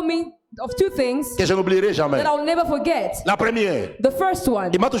always told me of two things que je n'oublierai jamais. that I will never forget. La première, The first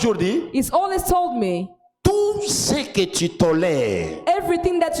one, il m'a toujours dit, he's always told me, tout ce que tu tolères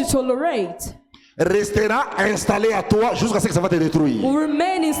everything that you tolerate restera installé à toi jusqu'à ce que ça va te détruire. will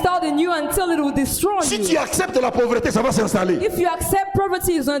remain installed in you until it will destroy Si you. tu acceptes la pauvreté, ça va s'installer. If you accept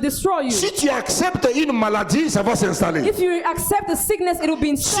poverty, it's going to destroy you. Si tu acceptes une maladie, ça va s'installer. If you accept the sickness, it will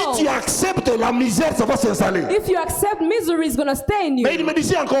be Si installed. tu acceptes la misère, ça va s'installer. If you accept misery, it's going to stay in Mais il you. me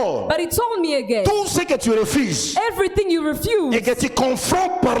disait encore, But he told me again, tout ce que tu refuses everything you refuse et que tu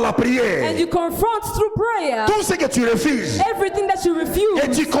confrontes par la prière, and you confront through prayer, tout ce que tu refuses everything that you et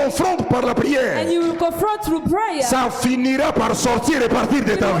refuse tu confrontes par la prière, and you confront through prayer, ça finira par sortir et partir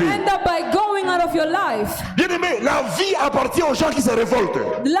de it ta will vie. end up by going out of your life. Bien aimé, la vie appartient aux gens qui se révoltent.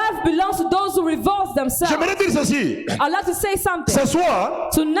 Life belongs to those who revolt themselves. J'aimerais dire ceci. I'd like to say something. Ce soir,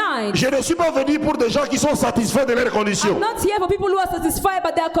 Tonight, je ne suis pas venu pour des gens qui sont satisfaits de leurs conditions. I'm not here for people who are satisfied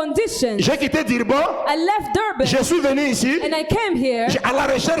by their conditions. J'ai quitté Durban, I left Durban je suis venu ici and I came here à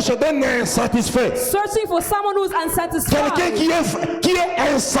la recherche d'un insatisfait. searching for someone who's Quelqu'un unsatisfied. qui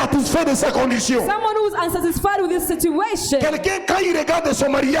est insatisfait de sa condition. Someone who's unsatisfied with this situation. Quelqu'un, quand il regarde son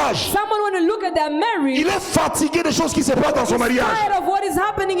mariage, Someone when they look at their marriage, il est fatigué des choses qui se passent dans son mariage. tired of what is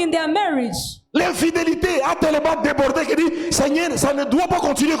happening in their marriage. L'infidélité a tellement débordé qu'il dit, Seigneur, ça ne doit pas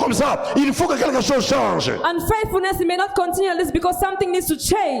continuer comme ça. Il faut que quelque chose change. Unfaithfulness, it may not continue like this because something needs to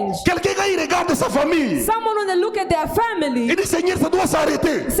change. Quelqu'un, quand il regarde sa famille, Someone when they look at their family, il dit, Seigneur, ça doit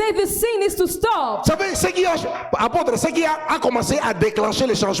s'arrêter. say this sin needs to stop. Vous savez, ce qui a commencé à déclencher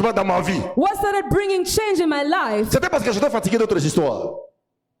les changements dans ma vie, What started bringing change in my life? c'était parce que j'étais fatigué d'autres histoires.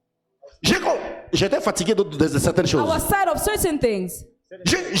 J'étais fatigué de certaines I choses. was tired of certain things.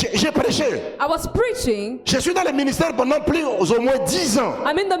 J'ai prêché. I was preaching. Je suis dans le ministère pendant plus au moins 10 ans.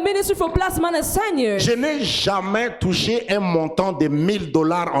 I'm in the ministry for plus minus 10 years. Je n'ai jamais touché un montant de $1000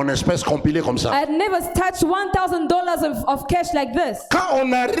 en espèces compilé comme ça. I had never touched $1,000 of cash like this. Quand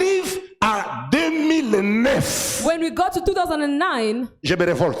on arrive à 2009, When we got to 2009, je me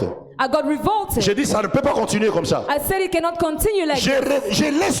révolte. I got revolted. Je dis ça ne peut pas continuer comme ça. I said it cannot continue like this. Je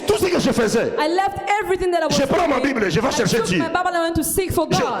laisse tout ce que je faisais. I left everything that I was Je prends ma doing. Bible, je vais I chercher took Dieu. my Bible and I went to seek for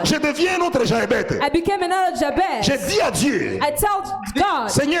God. Je deviens un autre Jabez. I became another Jabez. Je dis à Dieu, I tell God,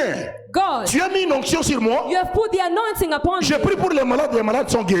 Seigneur, God, tu as mis une onction sur moi. you have put the anointing upon Je me. prie pour les malades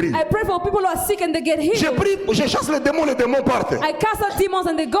sont guéris. I pray for people who are sick and they get Je healed. prie, je chasse les démons partent. I cast out demons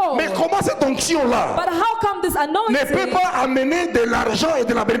and they go. Mais comment cette onction-là But how come this ne peut anointing pas amener de l'argent et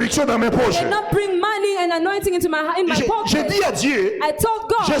de la bénédiction dans mes poches? cannot bring money and anointing into my Je pocket? dis à Dieu, I told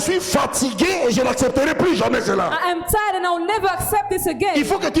God, je suis fatigué et je n'accepterai plus jamais cela. I am tired and I will never accept this Il again.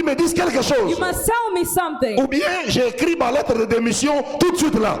 faut que tu me dises quelque chose. You must tell me something. Ou bien j'écris ma lettre de démission tout de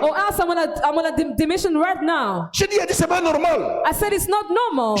suite là. Or else I'm gonna demission right now. Je dis, c'est pas normal. I said it's not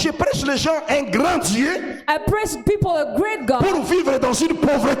normal. Je prêche les gens un grand Dieu I praise people a great God pour vivre dans une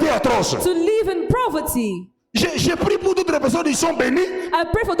pauvreté atroce. to live in poverty. Je prie pour d'autres personnes, ils sont bénis. I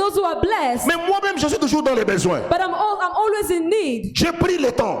pray for those who are blessed, Mais moi-même, je suis toujours dans les besoins. but I'm always in need. J'ai pris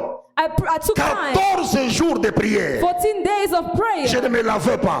le temps. I took time. 14 jours de prière. 14 days of prayer. Je ne me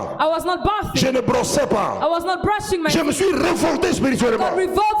lavais pas. I was not Je bathing. ne brossais I pas. was not brushing my Je me suis révolté spirituellement. got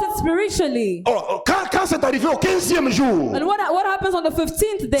revolted spiritually. Oh, quand c'est arrivé au 15e jour, And what happens on the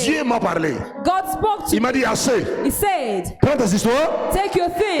 15th day? Dieu m'a parlé. God spoke to Il m'a dit assez. me. He said, Prends tes histoires take your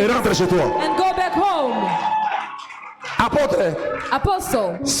et things rentre chez toi. and go back home. Apôtre,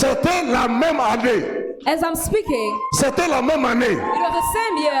 Apostle, c'était la même année. as I'm speaking, C'était la même année. it was the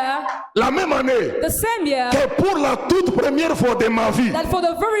same year, La même année the same year que pour la toute première fois de ma vie, that for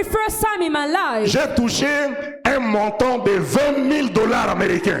the very first time in my life, j'ai touché un montant de $20,000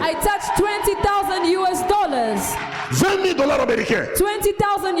 américains. I touched $20,000. $20,000 américains.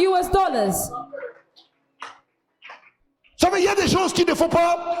 $20,000. Vous savez, il y a des choses qu'il ne faut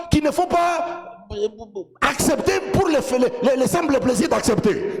pas accepter pour le simple plaisir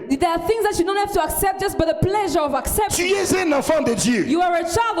d'accepter. There are things that you don't have to accept just by the pleasure of accepting. Tu es un enfant de Dieu. You are a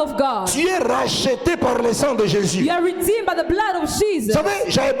child of God. Tu es racheté par le sang de Jésus. You are redeemed by the blood of Jesus. Vous savez,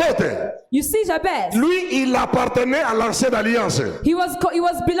 Jabez, You see, Jabez, lui, il appartenait à l'ancienne alliance. he was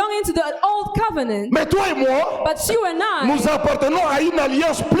belonging to the old covenant, Mais toi et moi, but you and I, nous appartenons à une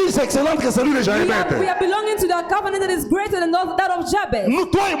alliance plus excellente que celui de we Jabez. are belonging to the covenant that is greater than that of Jabez. Nous,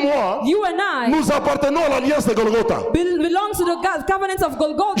 toi et moi, You and I nous appartenons à l'alliance de Golgotha. belong to the covenant of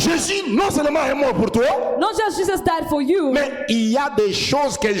Golgotha. Jésus non seulement est mort pour toi, Not just Jesus died for you. mais il y a des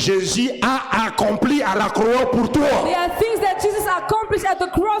choses que Jésus a accomplies à la croix pour toi. There are things that Jesus accomplished at the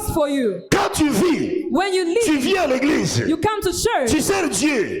cross for you. Quand tu vis When you tu leave, viens à l'église, you come to church, tu sers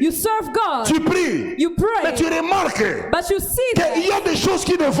Dieu, you serve God, tu pries, you mais tu pray, remarques but you see qu'il that y a des choses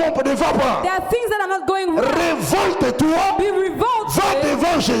qui ne vont pas. there are things that are not going wrong. Révolte-toi, Be va revolted,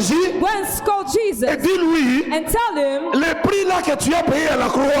 devant Jésus go and call Jesus et dis-lui, and tell him le prix là que tu as payé à la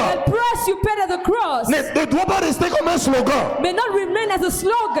croix the price you paid at the cross ne doit pas rester comme un slogan. may not remain as a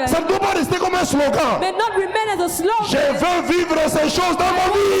slogan, Ça ne doit pas rester comme un slogan. may not remain as a Je slogan. veux vivre ces choses dans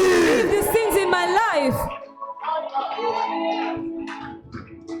ma vie. These things in my life.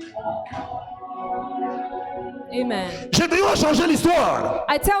 Amen. Je dois changer l'histoire.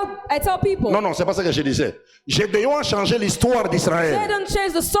 I tell people, Non, c'est pas ça que je disais. Je dois changer l'histoire d'Israël. Satan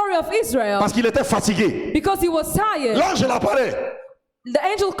changed the story of Israel Parce qu'il était fatigué. because he was tired. L'ange l'apparaît. The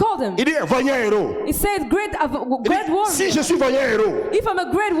angel called him. Il dit, vaillant héros. He said, great Il dit, warrior. si je suis vaillant héros, If I'm a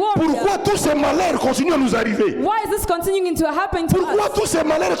great pourquoi warrior, tous ces malheurs continuent à nous arriver? why is this continuing to happen to Pourquoi us? tous ces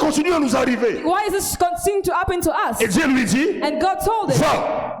malheurs continuent à nous arriver? Why is this continuing to happen to us? Et Dieu lui dit, And God told him,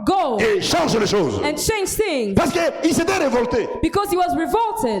 va go et change les choses. and change things Parce qu'il s'était révolté. because he was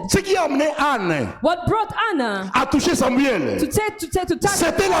revolted. Ce qui a amené Anne What brought Anna à toucher Samuel, to touch?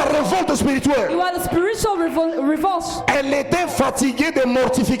 c'était la révolte It spirituelle. was a spiritual revulsion. Elle était fatiguée de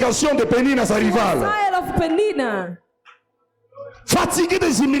mortification de Pénina, sa rivale. Tired of Penina. Fatiguée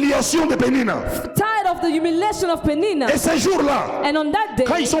des humiliations de Pénina. Tired of the humiliation of Penina. Et ces jours-là, And on that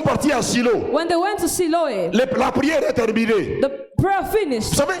quand day, ils sont partis à Silo, when they went to Siloé, la prière est terminée. the prayer Vous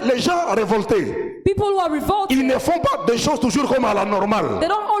finished. savez, les gens révoltés, People who are revolted, ils ne font pas des choses toujours comme à la normale. they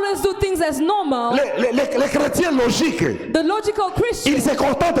don't always do things as normal. Les chrétiens logiques, The logical Christians, ils se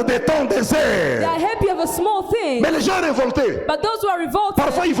contentent des temps they déserts. are happy of a small thing. Mais les gens révoltés, But those who are revolted,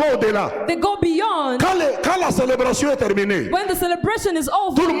 parfois ils vont au-delà. they go beyond. Quand la célébration est terminée, When the celebration is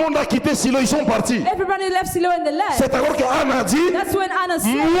tout over, le monde a quitté Silo, ils sont partis. everybody left Siloé and they left. C'est alors qu'Anne a dit, That's when Anna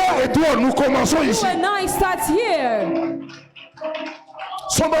said, moi et toi, nous commençons you ici. and I start here.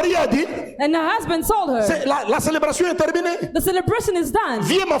 Son mari a dit, And her husband told her, la célébration est terminée. the celebration is done.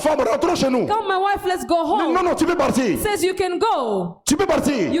 Viens ma femme, rentrons chez nous. Come, my wife, let's go home. Non, tu peux partir. Says you can go. Tu peux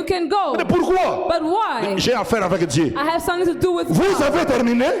partir. You can go. Mais pourquoi? But why? J'ai affaire avec Dieu. I have something to do with Vous God. avez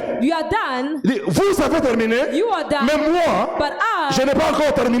terminé. You are done. Vous avez terminé. You are done. Mais moi, But je n'ai pas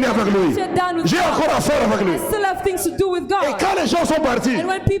encore terminé avec lui. you're done with J'ai God. encore affaire avec lui. I still have things to do with Et God. quand les gens sont partis, And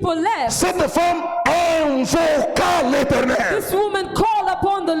when people left, cette femme invoqua l'Éternel. this woman called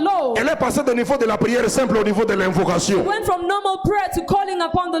upon the Lord. Elle est passée du niveau de la prière simple au niveau de l'invocation. Went from normal prayer to calling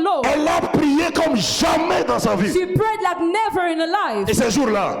upon the Lord. Elle a prié comme jamais dans sa vie. She prayed like never in her Et life. ce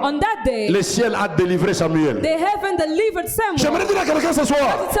jour-là, On that day, le ciel a délivré Samuel. the heaven delivered Samuel. J'aimerais dire à quelqu'un ce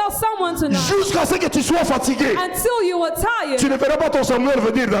soir, Tell someone tonight, jusqu'à ce que tu sois fatigué, until you are tu tired, ne verras pas ton Samuel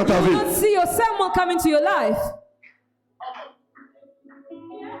venir dans ta you vie. will not see your Samuel come into your life.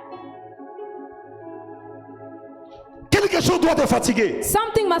 Quelque chose doit te fatiguer.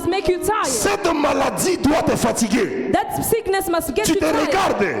 Something must make you tired. Cette maladie doit te fatiguer. That sickness must get Tu you te tired.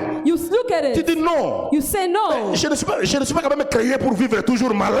 regardes. You look at Tu it. dis non. You say no. Je ne suis pas quand même créé pour vivre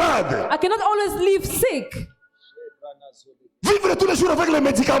toujours malade. I cannot always live sick Vivre tous les jours avec les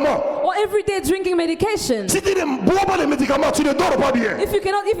médicaments. or every day drinking medication. Si tu ne bois pas les médicaments, tu ne dors pas bien. If you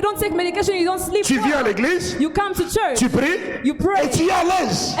don't take medication, you don't sleep Tu viens à well. l'église, You come to church. tu pries You pray. et tu es à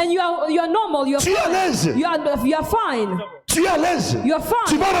l'aise. And you are normal. You are Tu es à fine. l'aise. You are fine. Tu es à l'aise. You are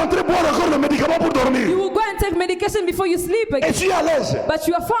Tu fine. vas rentrer boire encore le médicament pour You dormir. will go and take medication before you sleep Et again. tu es à l'aise. But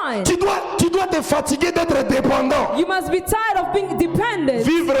you are fine. Tu dois te fatiguer d'être dépendant. You must be tired of being dependent.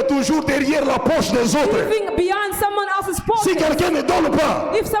 Vivre toujours derrière la poche des autres. Living beyond someone else's Si pocket. quelqu'un ne donne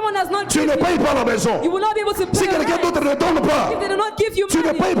pas, If someone has not tu given ne you, payes pas la maison. you will not be able to Si pay your quelqu'un rent. d'autre ne donne pas, If they do not give you tu ne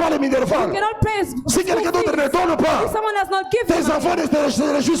money, payes pas les you Minerval. cannot pay Si quelqu'un d'autre ne donne If pas, someone has not given tes you enfants money, ne se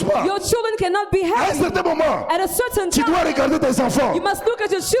réjouissent pas. your children cannot be À un happy. certain moment, At a certain tu dois time, regarder tes enfants, you must look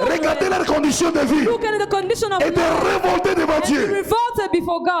at your children, regarder leurs conditions de vie look at the condition of et te life, révolter devant and be Dieu. revolted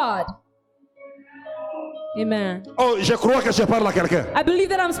before God. Amen. Oh, je crois que je parle à quelqu'un. I believe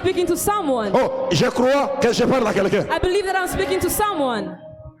that I'm speaking to someone. Oh, je crois que je parle à quelqu'un. I believe that I'm speaking to someone.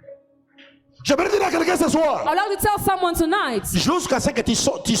 J'aimerais dire à quelqu'un ce soir, I'd like to tell someone tonight, jusqu'à ce que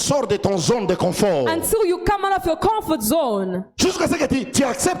tu sors de ton zone de confort, until you come out of your comfort zone, jusqu'à ce que tu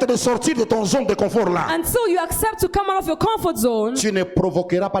acceptes de sortir de ton zone de confort là, until you accept to come out of your comfort zone, tu ne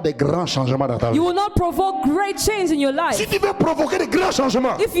provoqueras pas de grands changements dans ta vie. you will not provoke great change in your life. Si tu veux provoquer de grands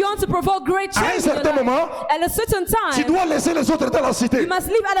changements, If you want to provoke great à un change in your certain life, moment, at a certain tu time, dois laisser les autres dans la cité. you must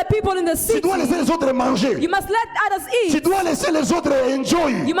leave other people in the Tu city. dois laisser les autres manger. You must let others Tu eat. dois laisser les autres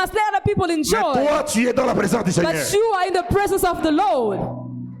enjoy. You must let other people Mais enjoy. toi, tu es dans la présence du Seigneur. But you are in the presence of the Lord.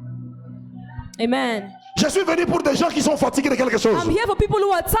 Amen. Je suis venu pour des gens qui sont fatigués de quelque chose. I'm here for people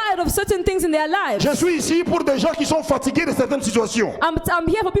who are tired of certain things in their lives. Je suis ici pour des gens qui sont fatigués de certaines situations. I'm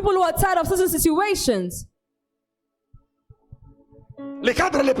here for people who are tired of certain situations. Les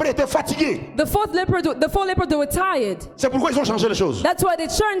cadres lépreux étaient fatigués. The four lepers, they were tired. C'est pourquoi ils ont changé les choses. That's why they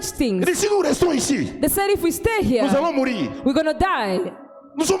changed things. Ils disent, si nous restons ici, They said if we stay here, nous allons mourir. we're gonna die.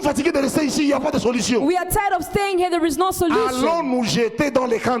 Nous sommes fatigués de rester ici, il n'y a pas de solution. We are tired of staying here, there is no solution. Allons nous jeter dans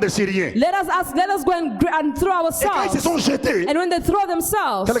les camps des Syriens. Let us go and throw Et quand ils se ourselves. sont jetés, And when they throw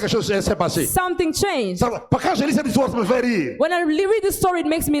themselves, quelque chose s'est passé. something changed. Quand je lis cette histoire, ça me fait rire. When I read this story, it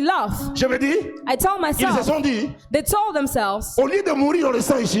makes me laugh. Je me dis, I tell ils se myself, sont dit, they told themselves, au lieu de mourir en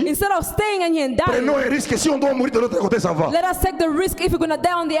restant ici, instead of staying in here and prenons dying, un risque. Si on doit mourir de l'autre côté, ça va. let us take the risk. If we're gonna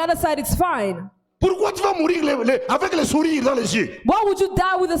die on the other side, it's fine. Pourquoi tu vas mourir avec le sourire dans les yeux? Why would you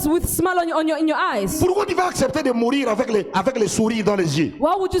die with a smile in your eyes? Pourquoi tu vas accepter de mourir avec le sourire dans les yeux?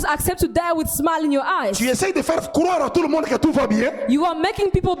 Why would you accept to die with smile in your eyes? Tu essayes de faire croire à tout le monde que tout va bien, You are making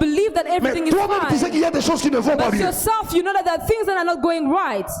people believe that mais everything is toi-même tu sais fine. qu'il y a des choses qui ne vont pas But bien. yourself, you know that there are things that are not going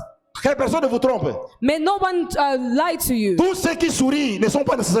right. Que personne ne vous trompe. May no one lie to you. Tous ceux qui sourient ne sont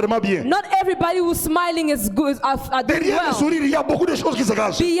pas nécessairement bien. Not everybody who's smiling is good, are doing Derrière le well. sourire, il y a beaucoup de choses qui se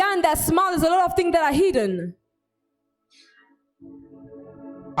cachent. Beyond that smile, there's a lot of things that are hidden.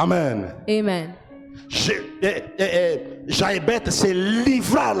 Amen. Amen. Jabez s'est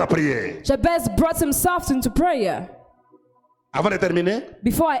livré à la prière. Jabez brought himself into prayer. Avant de terminer,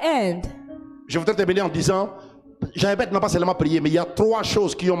 Before I end, je voudrais terminer en disant, Jabez n'a pas seulement prié, mais il y a trois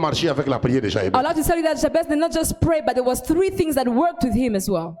choses qui ont marché avec la prière de Jabez. I'd like to tell you that Jabez did not just pray, but there was three things that worked with him as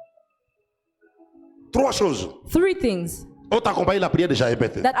well. Trois choses Three things ont accompagné la prière de Jabez.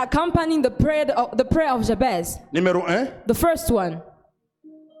 that accompanying the prayer of Jabez. Numéro 1, The first one,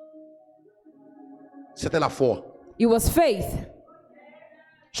 c'était la foi. it was faith.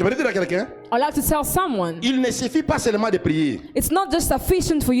 Je vais dire à quelqu'un, I'd like to tell someone, il ne suffit pas seulement de prier, it's not just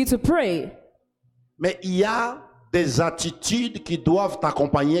sufficient for you to pray. mais il y a des attitudes qui doivent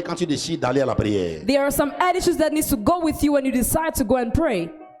t'accompagner quand tu décides d'aller à la prière. There are some attitudes that needs to go with you when you decide to go and pray.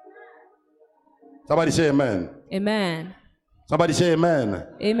 Somebody say amen. Amen. Somebody say amen.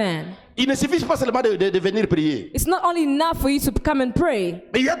 Amen. Il ne suffit pas seulement de venir prier. It's not only enough for you to come and pray.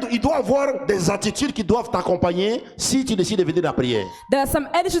 Mais il doit y avoir des attitudes qui doivent t'accompagner si tu décides de venir à la prière. There are some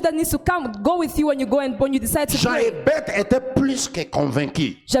attitudes that needs to go with you when you decide to pray. Jabez était plus que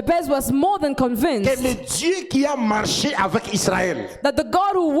convaincu Jabez was more than que convinced le Dieu qui a marché avec Israël that the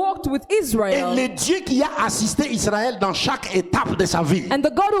God who walked with et Israel le Dieu qui a assisté Israël dans chaque étape de sa vie, and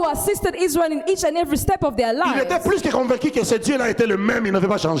the God who assisted Israel in each and every step of their il était lives, plus que convaincu que ce Dieu-là était le même, il n'avait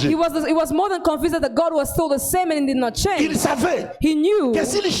pas changé. he was more than convinced that the God was still the same and he did not Il change. savait He knew que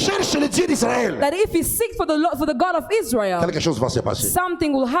s'il cherche le Dieu d'Israël, that if he seeks for the God of Israel, quelque chose va se passer.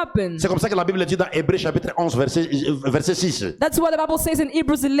 something will happen. C'est comme ça que la Bible dit dans Hébreux chapitre 11 verset 6. That's what the Bible says in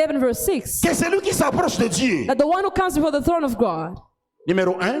Hebrews 11 verse 6. Que celui qui s'approche de Dieu, That the one who comes before the throne of God,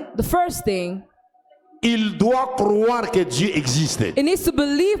 numéro 1, the first thing, il doit croire que Dieu existe. he needs to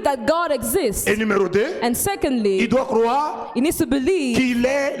believe that God exists. Et numéro 2, And il secondly, doit croire he needs to believe qu'il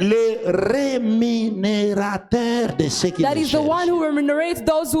est le rémunérateur de ceux qui that le he's the one cherchent. who remunerates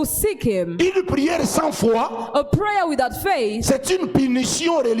those who seek him. Une prière sans foi, A prayer without faith, c'est une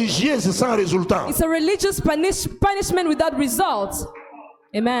punition religieuse sans résultat. it's a religious punishment without results.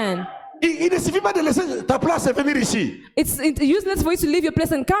 Amen. Il ne suffit pas de laisser ta place et venir ici. It's useless for you to leave your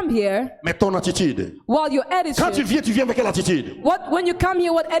place and come here, Mais ton attitude. while your Quand tu attitude, viens avec quelle attitude? when you come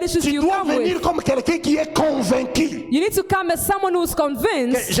here, what attitude do Tu you dois come venir with? comme quelqu'un qui est convaincu. You need to come as someone who's Que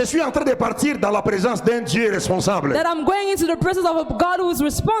convinced je suis en train de partir dans la présence d'un Dieu responsable. that I'm going into the presence of a God who is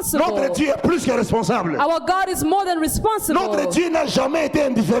responsible. Notre Dieu est plus que responsable. Our God is more than responsible. Notre Dieu n'a jamais été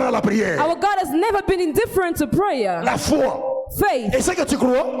indifférent à la prière. Our God has never been indifferent to prayer. La foi. Faith Et ce que tu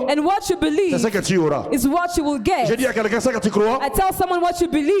crois, and what you c'est believe ce que tu auras. is what you will Je get. dis à quelqu'un, ce que tu crois, I tell someone what you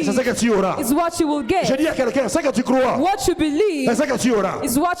believe c'est ce que tu auras. is what you will Je get. dis à quelqu'un, ce que tu crois, What you believe c'est ce que tu auras.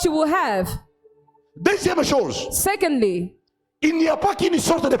 is what you will have. Deuxième chose, Secondly, il n'y a pas qu'une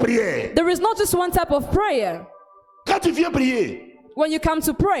sorte de prière. there is not just one type of prayer. Quand tu viens prier, When you come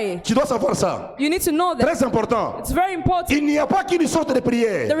to pray, tu dois savoir ça. you need to know that Très important. it's very important. Il n'y a pas qu'une sorte de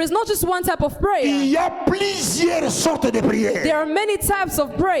prière. There is not just one type of Il prayer. y a plusieurs sortes de prières. There are many types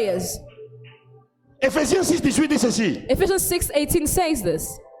of prayers. Ephésiens 6, 18 dit ceci. Ephesians 6:18 says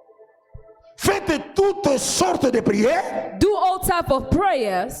this. Faites toutes sortes de prières Do all type of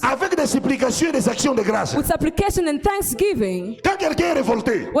prayers avec des supplications et des actions de grâce. with supplication and thanksgiving. Quand quelqu'un est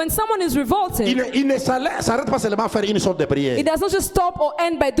révolté, When someone is revolted, il ne s'arrête pas seulement à faire une sorte de prière. it does not just stop or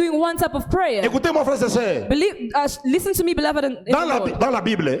end by doing one type of prayer. Écoutez, mon frère et sœur, Listen to me, beloved, in the Lord. dans la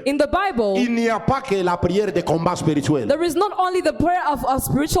Bible, In the Bible, il n'y a pas que la prière de combat spirituel. there is not only the prayer of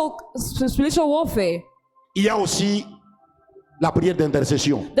spiritual warfare. Il y a aussi la prière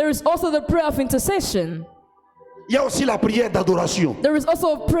d'intercession. There is also the prayer of intercession. Il y a aussi la prière d'adoration. There is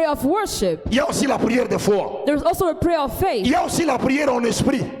also a prayer of worship. Il y a aussi la prière de foi. There is also a prayer of faith. Il y a aussi la prière en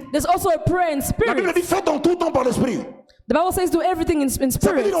esprit. There's also a prayer in La Bible spirit. dit faites en tout temps par l'esprit. The Bible says do everything in Ça veut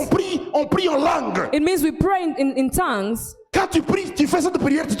spirit. dire on prie en langue. It means we pray in tongues. Quand tu pries, tu fais cette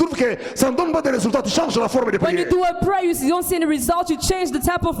prière, tu trouves que ça ne donne pas de résultats, tu changes la forme de When you prière. do a prayer, you don't see any result, you change the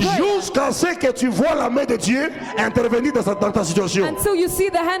type of prayer. Jusqu'à ce que tu vois la main de Dieu intervenir dans ta situation. Until you see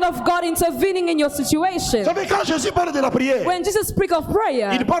the hand of God intervening in your situation. Vous savez, quand Jésus parle de la prière, When Jesus speaks of prayer,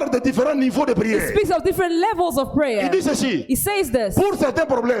 il parle de différents niveaux de he prière. speaks of different levels of prayer. Il dit ceci, He says this. pour certains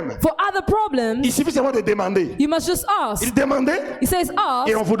problèmes, For other problems, il suffit seulement de demander. you must just ask. Il demande He says ask,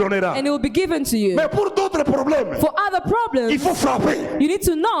 et on vous donnera. and it will be given to you. Mais pour d'autres problèmes, For other il problems, faut frapper. you need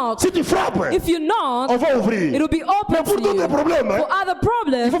to knock. Si tu frappes, If you knock, on va ouvrir. it will be Mais open pour to you. d'autres problèmes, For other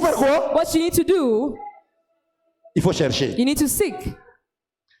il faut faire problems, quoi? what you need to do, Il faut chercher. you need to seek.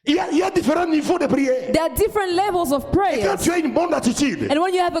 Il y a différents niveaux de prière. There are different levels of Et quand prayers. tu as une bonne attitude, And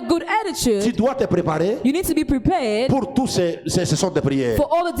when you have a good tu attitude, dois te préparer you need to be prepared pour tous ces sortes de prières. for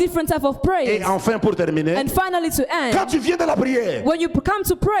all the different type of Et prayers. enfin, pour terminer, And finally to quand end, tu viens de la prière, when you come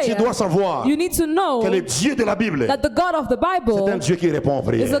to tu prayer, dois savoir you need to know que le Dieu de la Bible, that the God of the c'est un Bible Dieu qui répond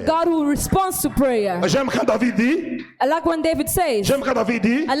aux is a prières. God who responds to prayer. J'aime quand David dit, I like when David says,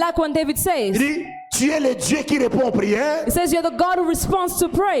 I like when David il says, dit, tu es le Dieu qui répond aux prières he says you're the God who responds to et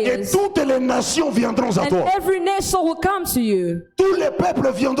prayers. toutes les nations viendront à And toi. every nation will come to you. Tous les peuples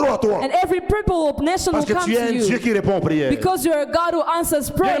viendront à toi. And every nation Parce will que come tu es to un Dieu you. qui répond aux prières. Because you're a God who answers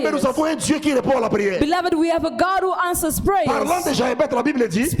Bien, mais prayers. nous avons un Dieu qui répond à la prière. Beloved, we have a God who answers Parlant de prayers. Jabez, la Bible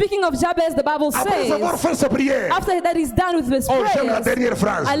dit, Speaking of Jabez, the Bible après avoir says, fait ses prières, after that he's done with his oh, j'aime la prayers, dernière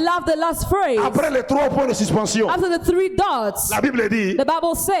phrase. I love the last phrase. Après les 3 points de suspension, After the 3 dots, la Bible dit, the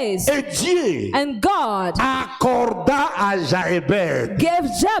Bible says, et Dieu and God accorda à Jabez gave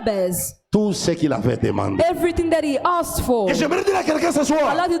Jabez tout ce qu'il avait demandé. everything that he asked for. Et j'aimerais dire à quelqu'un ce I'd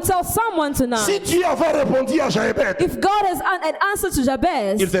soir, like to tell someone si tonight, Dieu avait répondu à Jabez, if God has an answer to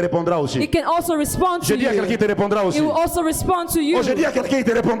Jabez, il te répondra he aussi. can also respond Je to dis à quelqu'un, il you. te répondra He aussi. will also respond to you. Oh, je dis à quelqu'un, il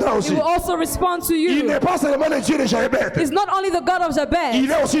te répondra He aussi. will also respond to Il you. n'est pas seulement le Dieu de Jabez, He's not only the God of Jabez, il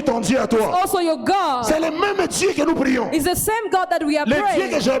est aussi ton Dieu à toi. also your God. C'est le même Dieu que nous prions. It's the same God that we are Le Dieu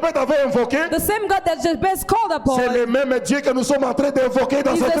praying. que Jabez avait invoqué, The same God that Jabez called c'est upon. le même Dieu que nous sommes en train d'invoquer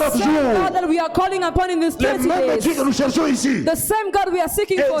dans Is ces the 30 same jours. God that we are calling upon in these Le 30 même Dieu que days. nous cherchons ici. The same God we are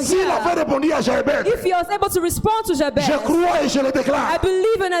seeking Et for s'il avait here. répondu à Jabez, If he was able to respond to Jabez, je crois et je le I déclare.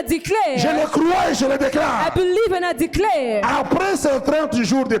 believe and I Je declare. le crois et je le I déclare. believe and I declare. Après ces 30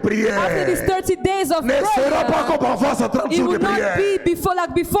 jours de After these prière, 30 days of ne sera pas prayer, comme avant ces 30 it jours de will not prière.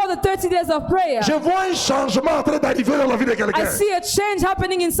 be before the 30 days of prayer. Je vois un changement en train d'arriver dans la vie de I quelqu'un. see a change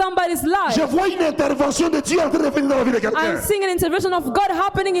happening in somebody's life. Je vois une intervention de Dieu en train de venir dans la vie de quelqu'un. I'm seeing an intervention of God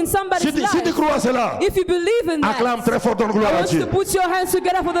happening in somebody's Si tu life. crois à cela, If you believe in acclame that, très fort ton I gloire à want you Dieu. to put your hands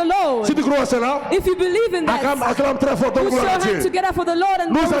together for the Lord. Si tu crois à cela, If you believe in acclame, that, acclame très fort ton put your gloire à hands Dieu. together for the Lord and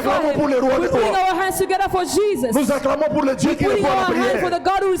Nous glorify acclamons pour le Him. roi des We're putting rois. our hands together for Jesus. Nous acclamons pour le Dieu qui Putting répond à la our hands for prière. the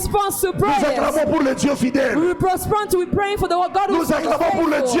God who responds to Nous prayers. acclamons pour le Dieu fidèle. We respond to, we're praying for the God who Nous is acclamons pour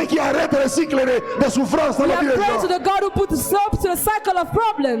le Dieu faithful. qui arrête le cycle de souffrance dans We la are vie des praying to gens. the God who put the stop to the cycle of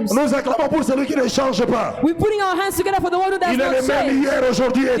problems. Nous acclamons pour celui qui ne change pas. We're putting our hands together for the one who does Il est not le même change. hier,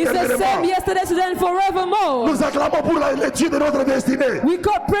 aujourd'hui et He's the same éternellement. yesterday, today, and forevermore. Nous acclamons pour le Dieu de notre destinée. We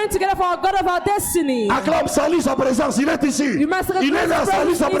got praying together for our God of our destiny. Acclame, salue sa présence, il est ici. You must Il est là,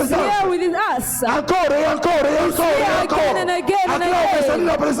 salue sa He's présence. here with us. Encore et encore et encore et here encore. again and again and Acclame et again. salue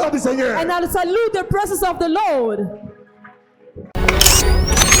la présence du Seigneur. And I'll salute the presence of the Lord.